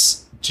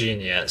is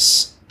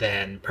genius,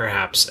 then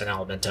perhaps an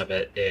element of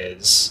it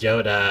is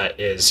Yoda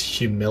is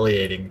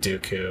humiliating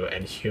Dooku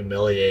and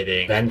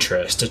humiliating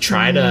Ventress to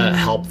try to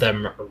help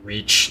them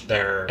reach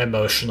their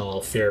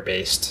emotional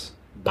fear-based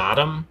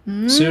bottom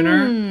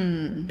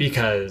sooner.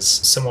 Because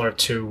similar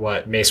to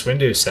what Mace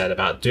Windu said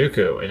about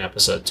Dooku in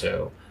episode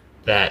 2,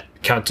 that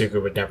Count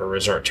Dooku would never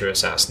resort to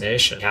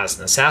assassination. He has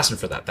an assassin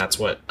for that. That's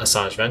what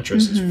Asajj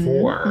Ventress is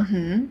for.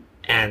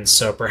 And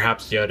so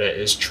perhaps Yoda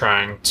is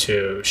trying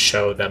to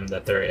show them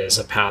that there is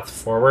a path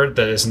forward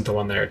that isn't the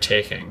one they're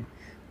taking.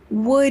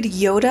 Would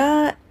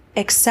Yoda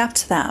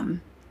accept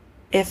them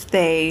if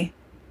they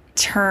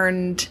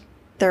turned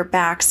their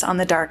backs on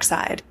the dark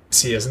side?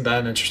 See, isn't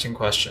that an interesting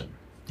question?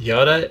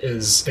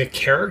 The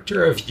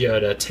character of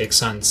Yoda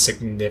takes on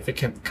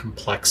significant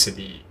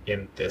complexity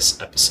in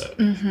this episode.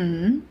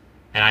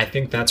 And I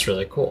think that's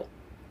really cool.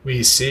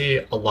 We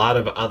see a lot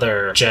of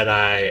other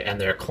Jedi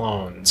and their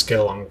clones get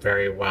along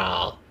very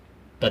well,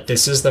 but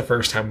this is the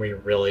first time we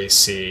really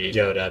see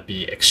Yoda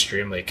be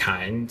extremely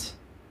kind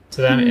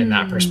to them in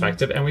that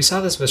perspective. And we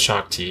saw this with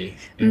Shaak Ti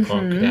in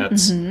Clone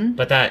Cadets,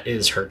 but that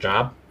is her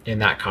job in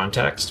that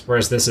context,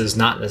 whereas this is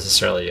not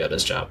necessarily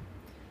Yoda's job.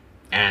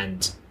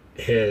 And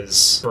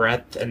his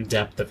breadth and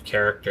depth of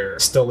character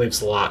still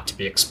leaves a lot to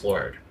be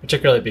explored,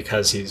 particularly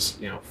because he's,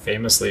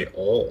 famously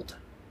old.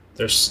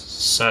 There's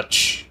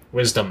such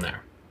wisdom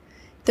there.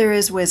 There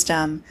is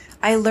wisdom.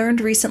 I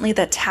learned recently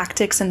that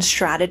tactics and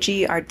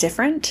strategy are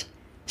different.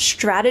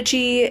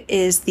 Strategy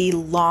is the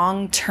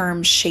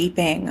long-term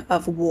shaping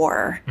of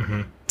war.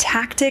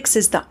 Tactics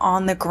is the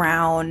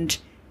on-the-ground,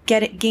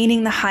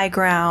 gaining the high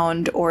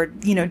ground, or,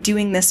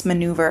 doing this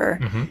maneuver.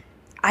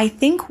 I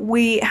think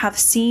we have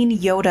seen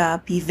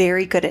Yoda be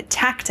very good at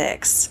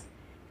tactics,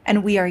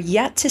 and we are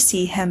yet to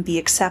see him be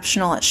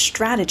exceptional at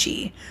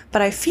strategy,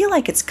 but I feel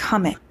like it's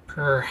coming.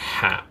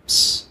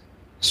 Perhaps.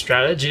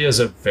 Strategy is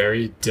a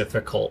very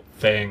difficult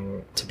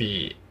thing to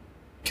be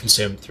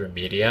consumed through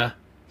media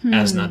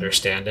as an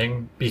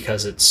understanding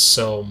because it's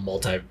so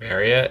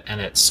multivariate and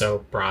it's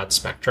so broad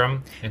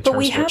spectrum in terms of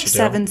what you do. But we have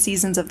 7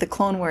 seasons of the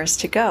Clone Wars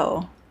to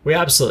go. We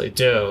absolutely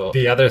do.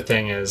 The other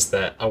thing is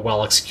that a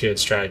well-executed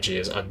strategy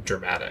is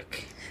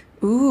undramatic.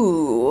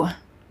 Ooh.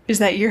 Is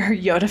that your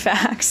Yoda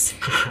facts?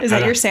 Is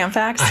that your Sam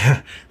facts?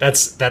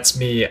 That's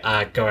me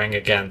going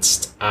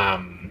against,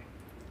 who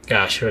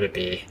would it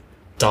be?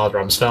 Donald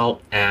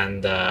Rumsfeld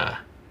and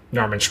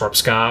Norman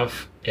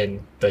Schwarzkopf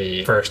in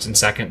the first and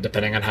second,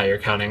 depending on how you're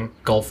counting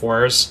Gulf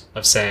Wars,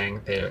 of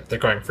saying they're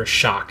going for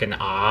shock and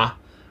awe,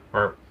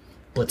 or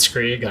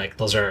blitzkrieg. Like,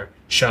 those are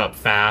show up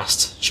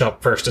fast, show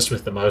up firstest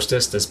with the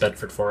mostest, as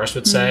Bedford Forrest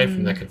would say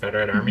from the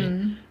Confederate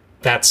Army.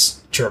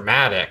 That's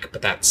dramatic,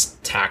 but that's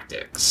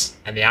tactics.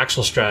 And the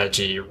actual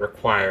strategy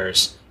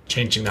requires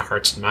changing the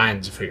hearts and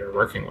minds of who you're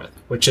working with,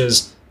 which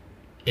is,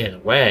 in a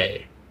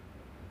way,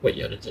 what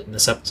Yoda did in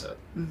this episode.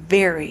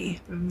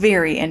 Very,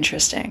 very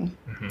interesting.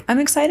 I'm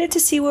excited to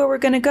see where we're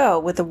going to go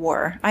with the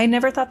war. I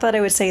never thought that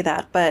I would say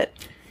that, but...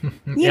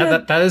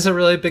 that is a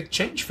really big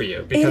change for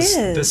you, because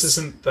it is. This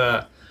isn't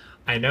the...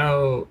 I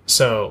know,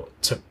 so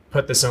to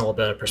put this in a little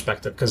bit of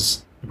perspective,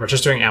 because we're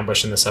just doing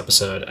Ambush in this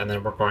episode, and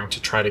then we're going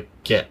to try to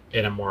get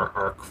in a more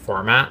arc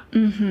format.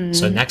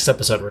 So next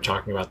episode, we're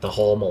talking about the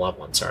whole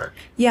Malevolence arc.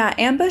 Yeah,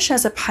 Ambush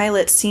as a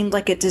pilot seemed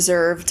like it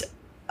deserved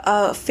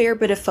a fair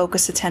bit of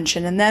focus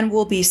attention, and then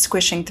we'll be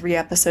squishing 3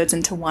 episodes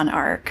into one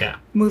arc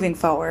moving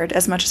forward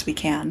as much as we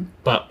can.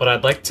 But what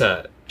I'd like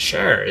to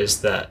share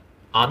is that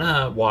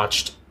Anna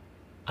watched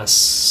a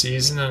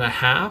season and a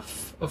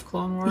half of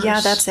Clone Wars. Yeah,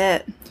 that's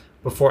it.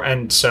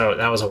 And so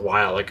that was a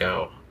while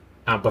ago,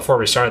 before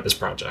we started this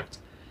project.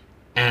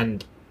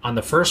 And on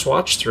the first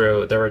watch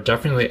through, there were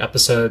definitely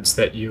episodes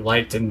that you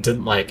liked and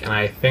didn't like, and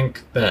I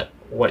think that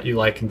what you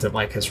like and didn't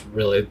like has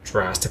really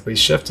drastically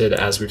shifted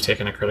as we've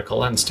taken a critical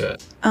lens to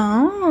it.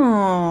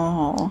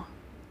 Oh.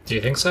 Do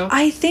you think so?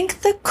 I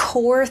think the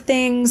core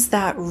things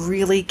that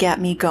really get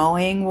me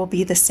going will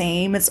be the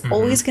same. It's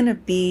always going to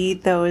be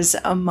those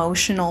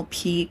emotional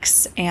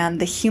peaks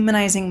and the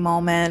humanizing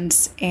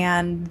moments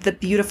and the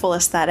beautiful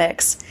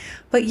aesthetics.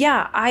 But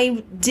yeah,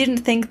 I didn't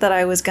think that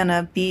I was going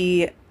to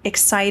be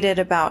excited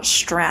about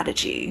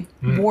strategy,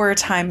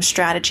 wartime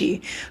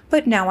strategy.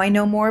 But now I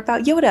know more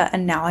about Yoda,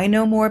 and now I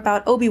know more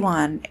about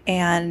Obi-Wan,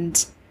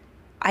 and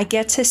I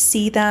get to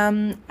see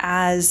them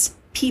as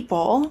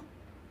people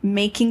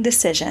making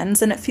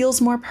decisions, and it feels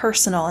more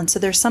personal. And so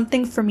there's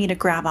something for me to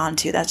grab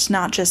onto that's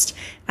not just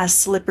as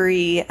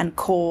slippery and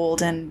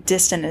cold and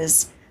distant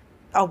as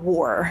a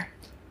war.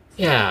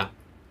 Yeah,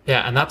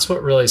 and that's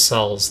what really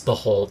sells the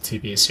whole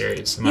TV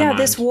series in my mind.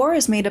 This war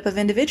is made up of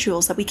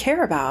individuals that we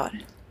care about.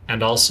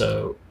 And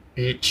also,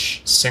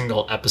 each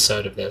single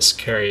episode of this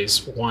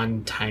carries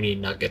one tiny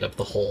nugget of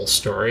the whole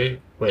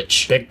story,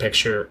 which, big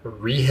picture,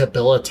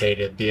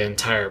 rehabilitated the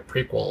entire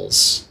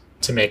prequels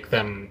to make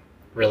them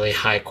really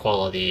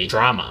high-quality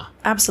drama.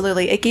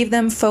 Absolutely. It gave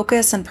them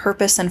focus and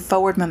purpose and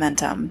forward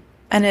momentum,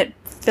 and it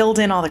filled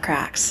in all the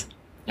cracks.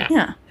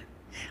 Yeah.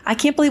 I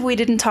can't believe we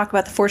didn't talk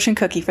about the fortune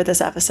cookie for this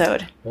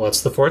episode.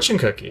 What's the fortune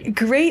cookie?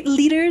 Great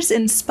leaders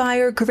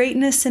inspire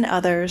greatness in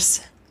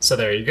others. So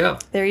there you go.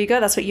 There you go.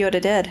 That's what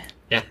Yoda did.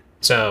 Yeah.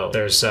 So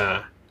there's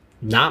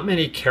not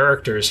many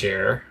characters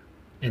here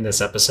in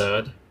this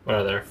episode. What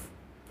are there?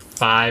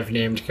 5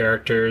 named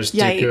characters.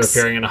 Yikes. Dooku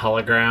appearing in a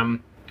hologram.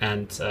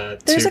 And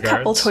there's 2 a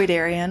couple guards.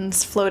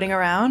 Toydarians floating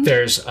around.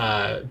 There's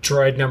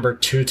droid number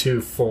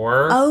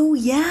 224. Oh,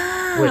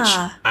 yeah. Which,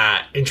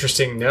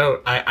 interesting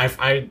note,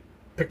 I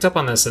picked up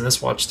on this in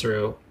this watch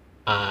through.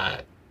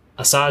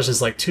 Asajj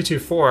is like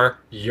 224.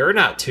 You're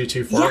not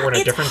 224 when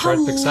a different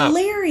droid picks up. It's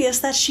hilarious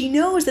that she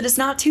knows that it's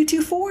not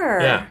 224.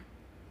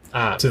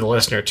 Yeah. To the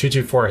listener,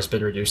 224 has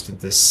been reduced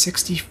into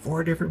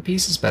 64 different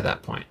pieces by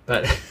that point.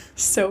 But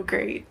so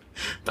great.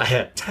 By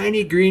a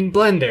tiny green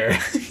blender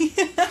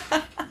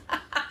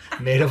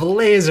made of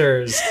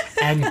lasers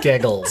and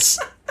giggles.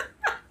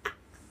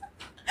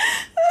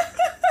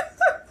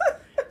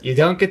 You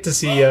don't get to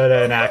see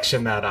Yoda in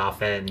action that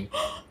often.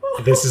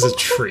 This is a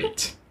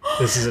treat.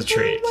 This is a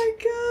treat. Oh my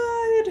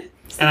god.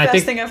 It's the And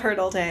best thing I've heard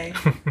all day.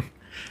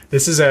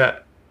 This is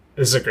a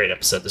great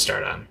episode to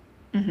start on.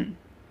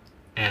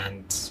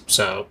 And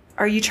so...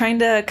 Are you trying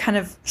to kind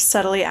of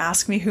subtly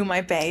ask me who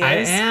my bae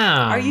is? I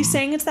am. Are you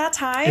saying it's that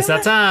time? It's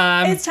that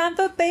time. It's time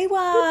for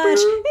Baywatch.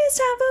 It's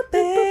time for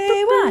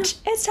Baywatch.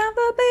 It's time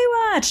for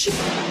Baywatch.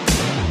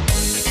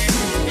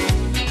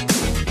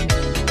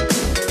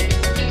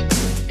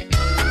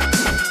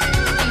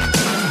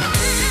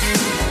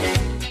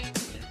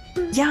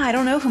 I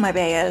don't know who my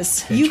bae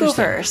is. You go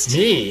Interesting. first.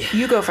 Me.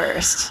 You go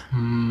first.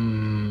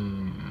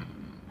 Hmm.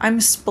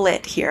 I'm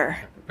split here.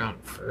 I've gone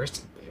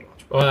first.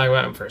 Well, I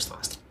went first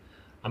last.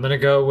 I'm gonna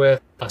go with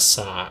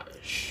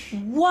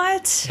Asajj.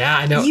 What? Yeah,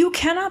 I know. You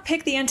cannot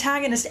pick the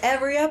antagonist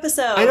every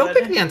episode. I don't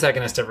pick the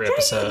antagonist every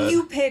episode.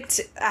 You picked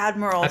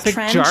Admiral I picked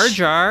Trench. Jar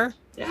Jar.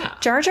 Yeah.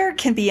 Jar Jar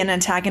can be an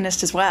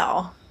antagonist as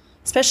well.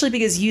 Especially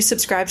because you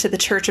subscribe to the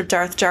Church of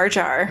Darth Jar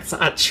Jar. It's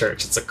not a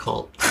church, it's a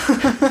cult.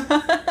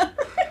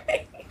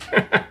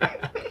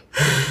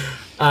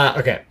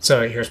 Okay,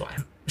 so here's why.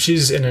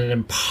 She's in an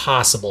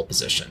impossible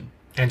position,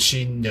 and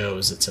she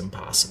knows it's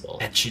impossible.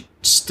 And she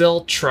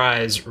still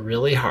tries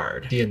really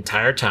hard the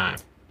entire time.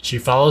 She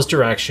follows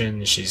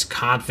directions, she's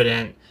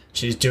confident,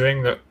 she's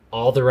doing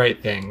all the right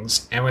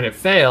things, and when it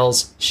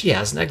fails, she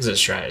has an exit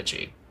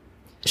strategy.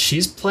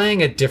 She's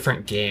playing a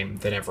different game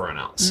than everyone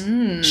else.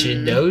 She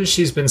knows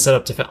she's been set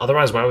up to fail.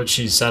 Otherwise, why would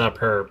she set up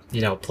her,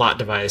 plot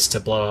device to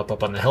blow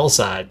up on the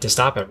hillside to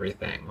stop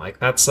everything? Like,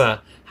 that's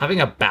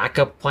having a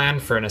backup plan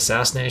for an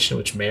assassination,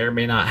 which may or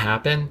may not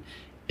happen,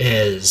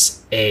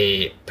 is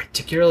a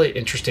particularly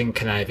interesting,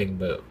 conniving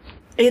move.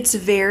 It's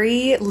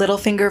very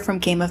Littlefinger from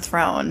Game of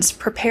Thrones.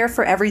 Prepare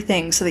for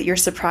everything so that you're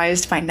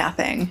surprised by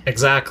nothing.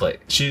 Exactly.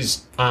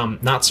 She's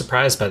not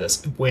surprised by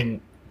this. When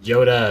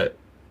Yoda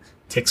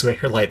takes away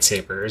her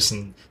lightsabers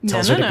and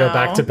tells her to go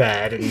back to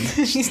bed, and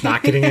she's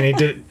not getting any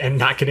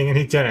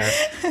dinner.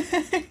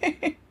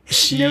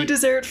 No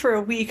dessert for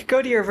a week.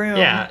 Go to your room.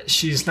 Yeah,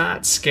 she's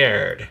not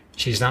scared.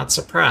 She's not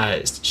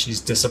surprised. She's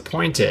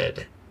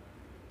disappointed,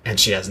 and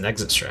she has an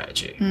exit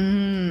strategy.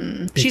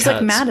 She's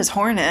like mad as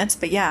hornets,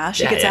 but yeah,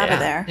 she gets out of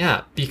there.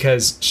 Yeah,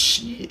 because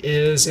she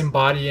is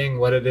embodying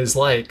what it is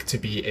like to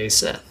be a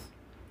Sith,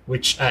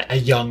 which a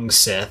young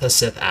Sith, a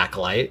Sith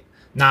acolyte,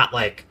 not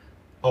like,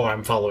 oh,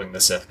 I'm following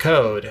the Sith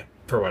code,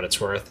 for what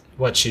it's worth.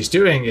 What she's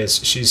doing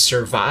is she's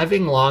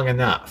surviving long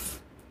enough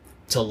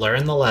to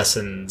learn the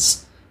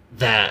lessons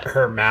that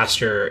her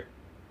master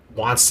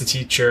wants to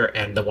teach her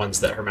and the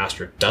ones that her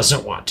master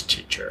doesn't want to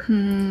teach her.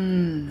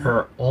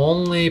 Her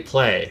only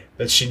play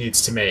that she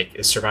needs to make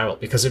is survival,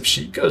 because if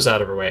she goes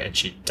out of her way and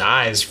she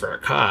dies for a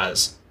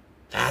cause,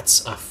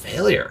 that's a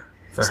failure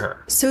for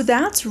her. So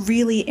that's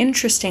really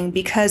interesting,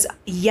 because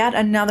yet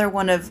another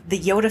one of the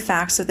Yoda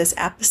facts of this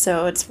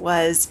episode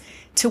was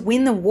to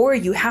win the war,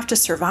 you have to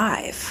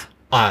survive.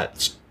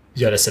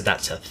 Yoda said that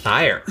to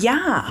Thyre.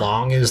 Yeah.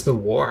 Long is the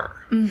war.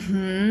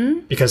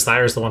 Mm-hmm. Because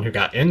Thyre's the one who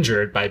got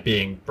injured by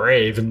being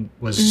brave and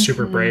was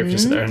super brave to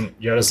sit there. And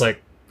Yoda's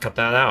like, cut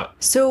that out.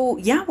 So,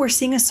 yeah, we're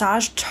seeing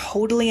Asajj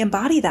totally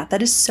embody that.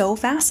 That is so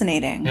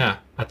fascinating. Yeah.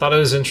 I thought it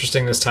was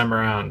interesting this time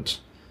around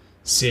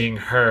seeing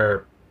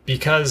her,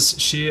 because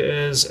she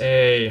is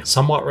a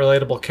somewhat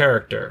relatable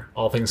character,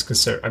 all things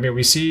considered. I mean,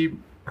 we see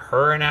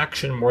her in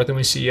action more than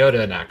we see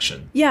Yoda in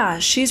action. Yeah,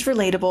 she's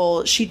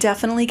relatable. She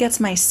definitely gets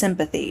my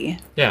sympathy.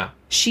 Yeah.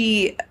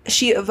 She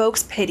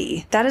evokes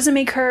pity. That doesn't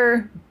make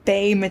her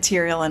bae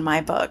material in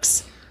my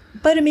books,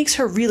 but it makes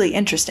her really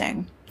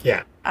interesting.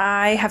 Yeah.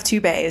 I have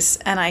 2 baes,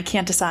 and I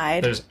can't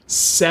decide. There's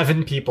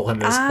 7 people in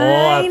this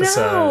whole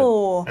episode.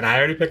 Know. And I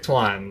already picked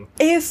one.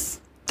 If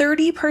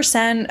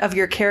 30% of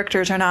your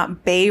characters are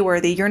not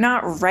bae-worthy, you're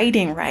not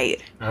writing right.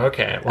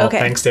 Okay. Well,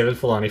 thanks, David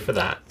Filoni, for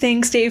that.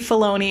 Thanks, Dave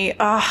Filoni.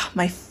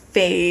 My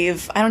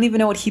fave. I don't even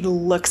know what he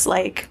looks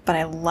like, but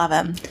I love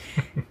him.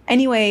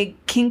 Anyway,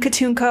 King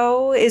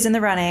Katunko is in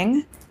the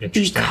running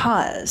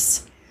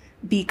because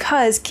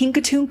King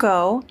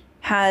Katunko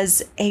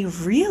has a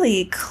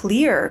really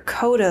clear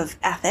code of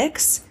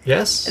ethics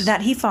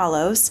that he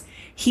follows.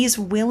 He's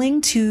willing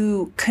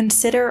to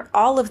consider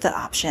all of the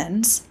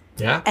options.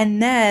 Yeah.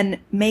 And then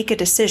make a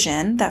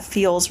decision that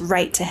feels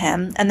right to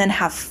him and then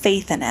have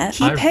faith in it.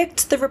 He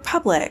picked the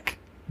Republic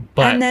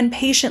and then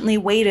patiently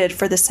waited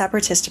for the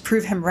Separatists to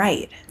prove him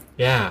right.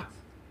 Yeah.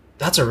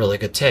 That's a really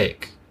good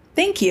take.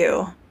 Thank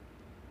you.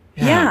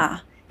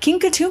 Yeah.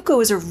 King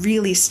Katunko is a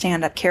really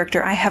stand-up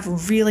character. I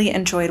have really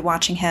enjoyed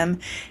watching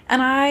him,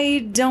 and I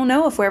don't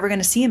know if we're ever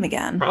going to see him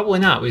again. Probably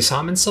not. We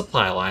saw him in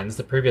Supply Lines,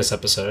 the previous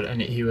episode, and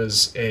he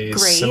was a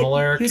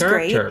similar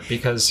character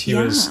because he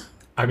was...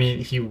 I mean,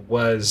 he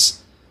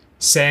was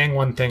saying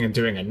one thing and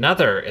doing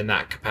another in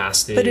that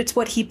capacity. But it's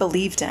what he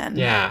believed in.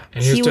 Yeah,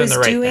 and he was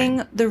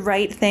doing the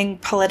right thing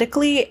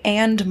politically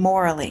and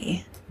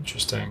morally.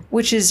 Interesting.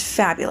 Which is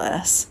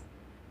fabulous.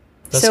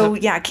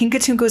 King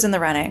Katunko's in the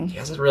running. He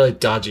has a really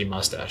dodgy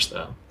mustache,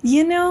 though.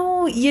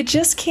 You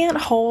just can't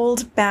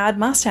hold bad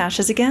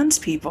mustaches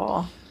against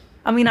people.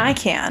 I mean, I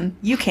can.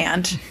 You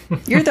can't.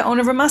 You're the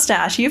owner of a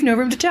mustache. You have no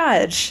room to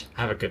judge.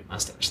 I have a good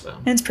mustache, though.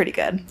 It's pretty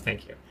good.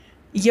 Thank you.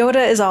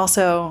 Yoda is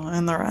also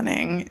in the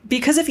running.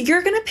 Because if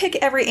you're going to pick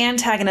every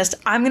antagonist,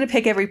 I'm going to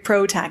pick every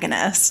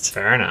protagonist.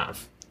 Fair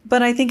enough.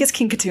 But I think it's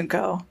King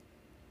Katunko.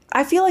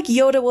 I feel like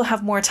Yoda will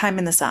have more time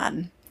in the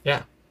sun.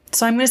 Yeah.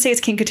 So I'm going to say it's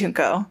King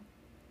Katunko.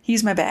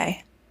 He's my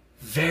bae.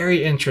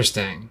 Very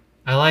interesting.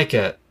 I like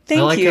it. Thank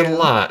you. I like it a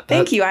lot.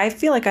 Thank you. I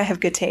feel like I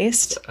have good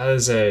taste. That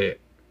is a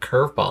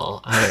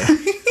curveball.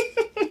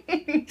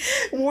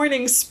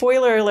 Warning,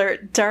 spoiler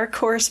alert, Dark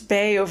Horse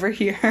Bay over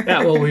here.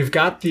 Yeah, well, we've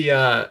got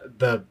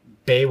the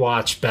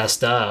Baywatch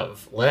best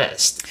of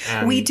list.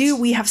 And We do.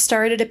 We have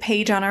started a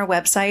page on our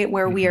website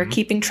where we are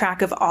keeping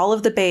track of all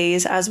of the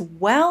bays as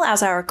well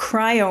as our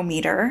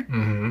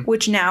cryometer,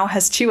 which now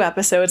has 2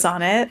 episodes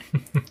on it.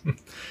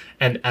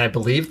 And I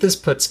believe this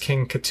puts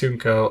King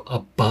Katunko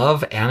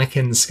above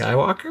Anakin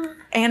Skywalker.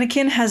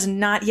 Anakin has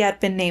not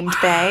yet been named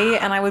Bay,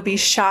 and I would be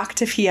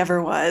shocked if he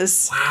ever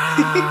was.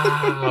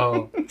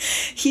 Wow.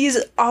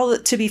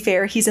 To be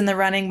fair, he's in the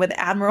running with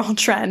Admiral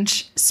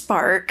Trench,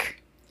 Spark.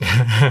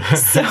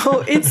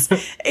 So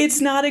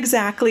it's not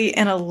exactly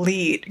an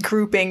elite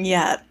grouping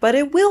yet, but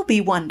it will be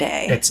one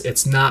day.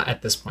 It's not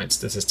at this point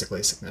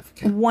statistically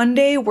significant. One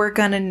day we're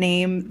gonna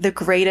name the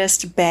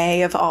greatest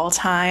bay of all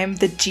time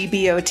the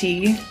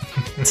GBOT.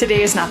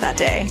 Today is not that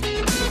day.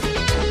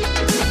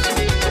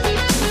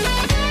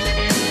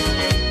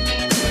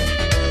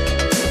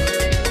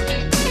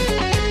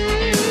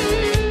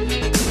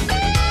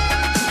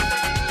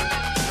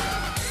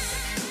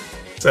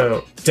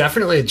 So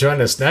definitely join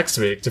us next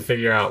week to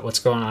figure out what's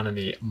going on in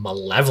the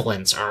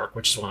Malevolence arc,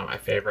 which is one of my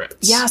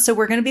favorites. Yeah, so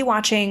we're going to be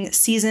watching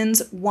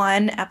seasons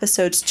 1,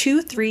 episodes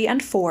 2, 3,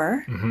 and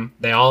 4.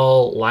 They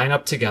all line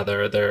up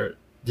together. They're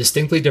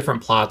distinctly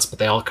different plots, but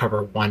they all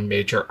cover one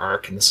major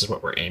arc, and this is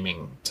what we're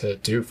aiming to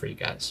do for you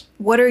guys.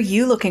 What are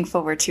you looking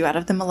forward to out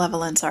of the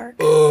Malevolence arc?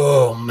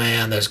 Oh,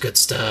 man, there's good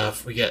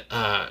stuff. We get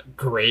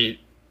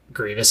great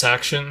Grievous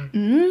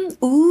action.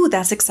 Ooh,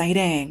 that's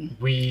exciting.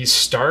 We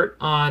start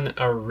on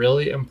a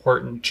really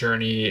important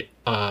journey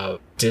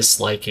of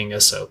disliking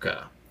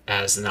Ahsoka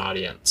as an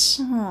audience.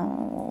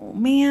 Oh,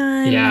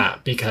 man. Yeah,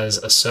 because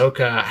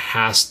Ahsoka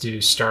has to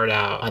start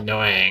out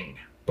annoying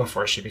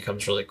before she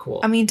becomes really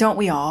cool. I mean, don't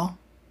we all?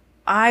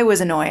 I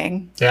was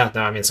annoying. Yeah,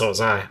 no, I mean, so was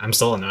I. I'm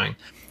still annoying.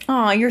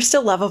 Oh, you're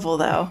still lovable,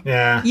 though.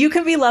 Yeah. You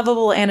can be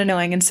lovable and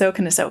annoying, and so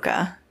can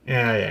Ahsoka.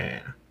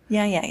 Yeah.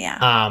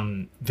 Yeah.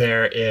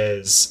 There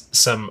is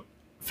some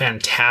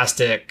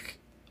fantastic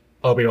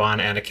Obi-Wan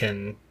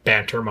Anakin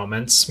banter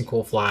moments, some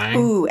cool flying.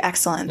 Ooh,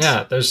 excellent.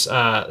 Yeah, there's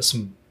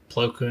some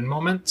Plo Koon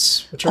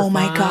moments, which are Oh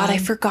my fun. god, I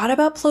forgot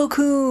about Plo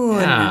Koon.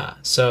 Yeah,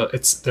 so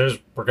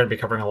we're going to be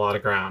covering a lot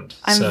of ground.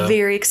 I'm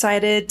very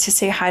excited to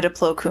say hi to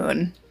Plo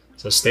Koon.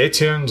 So stay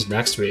tuned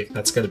next week.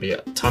 That's going to be a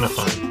ton of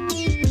fun.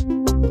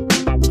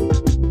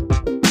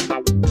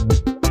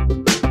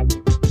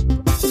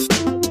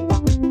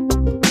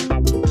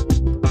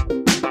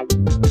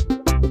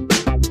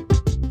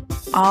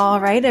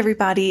 All right,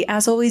 everybody.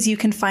 As always, you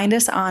can find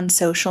us on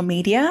social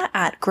media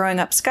at Growing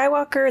Up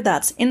Skywalker.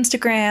 That's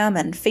Instagram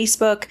and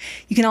Facebook.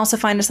 You can also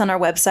find us on our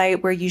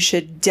website, where you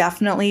should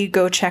definitely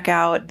go check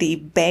out the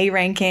Bay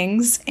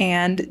rankings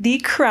and the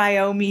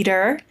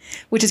cryometer,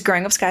 which is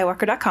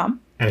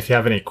growingupskywalker.com. And if you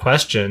have any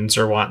questions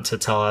or want to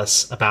tell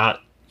us about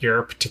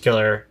your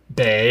particular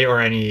Bay or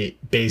any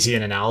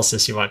Bayesian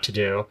analysis you want to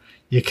do,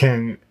 you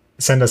can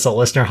send us a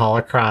listener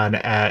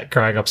holocron at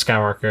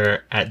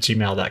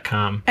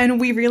growingupskywalker@gmail.com. And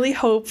we really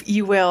hope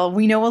you will.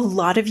 We know a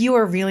lot of you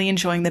are really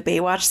enjoying the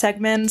Baywatch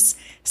segments.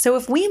 So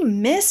if we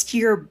missed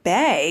your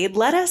Bay,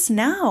 let us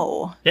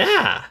know.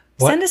 Yeah.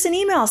 Send us an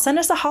email. Send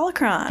us a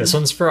holocron. This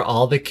one's for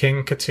all the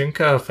King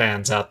Katunko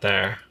fans out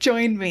there.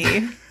 Join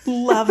me.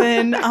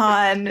 Lovin'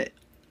 on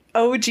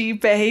OG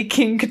Bay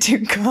King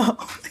Katunko.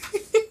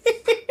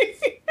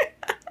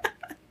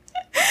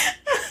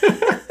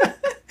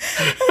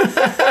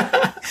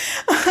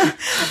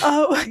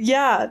 Oh,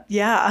 yeah.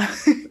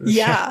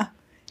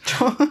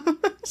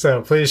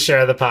 So please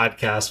share the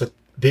podcast with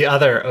the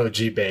other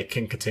OG Bay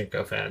King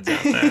Katunko fans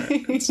out there.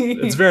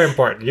 It's very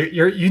important.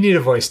 You need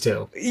a voice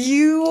too.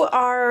 You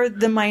are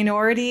the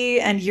minority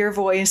and your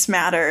voice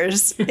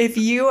matters. If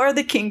you are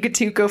the King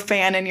Katunko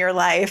fan in your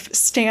life,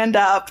 stand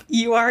up.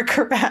 You are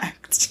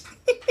correct.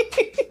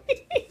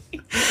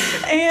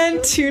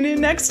 And tune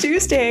in next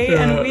Tuesday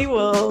and we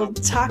will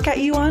talk at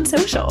you on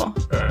social. All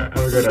right, have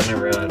a good one,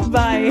 everyone.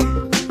 Bye.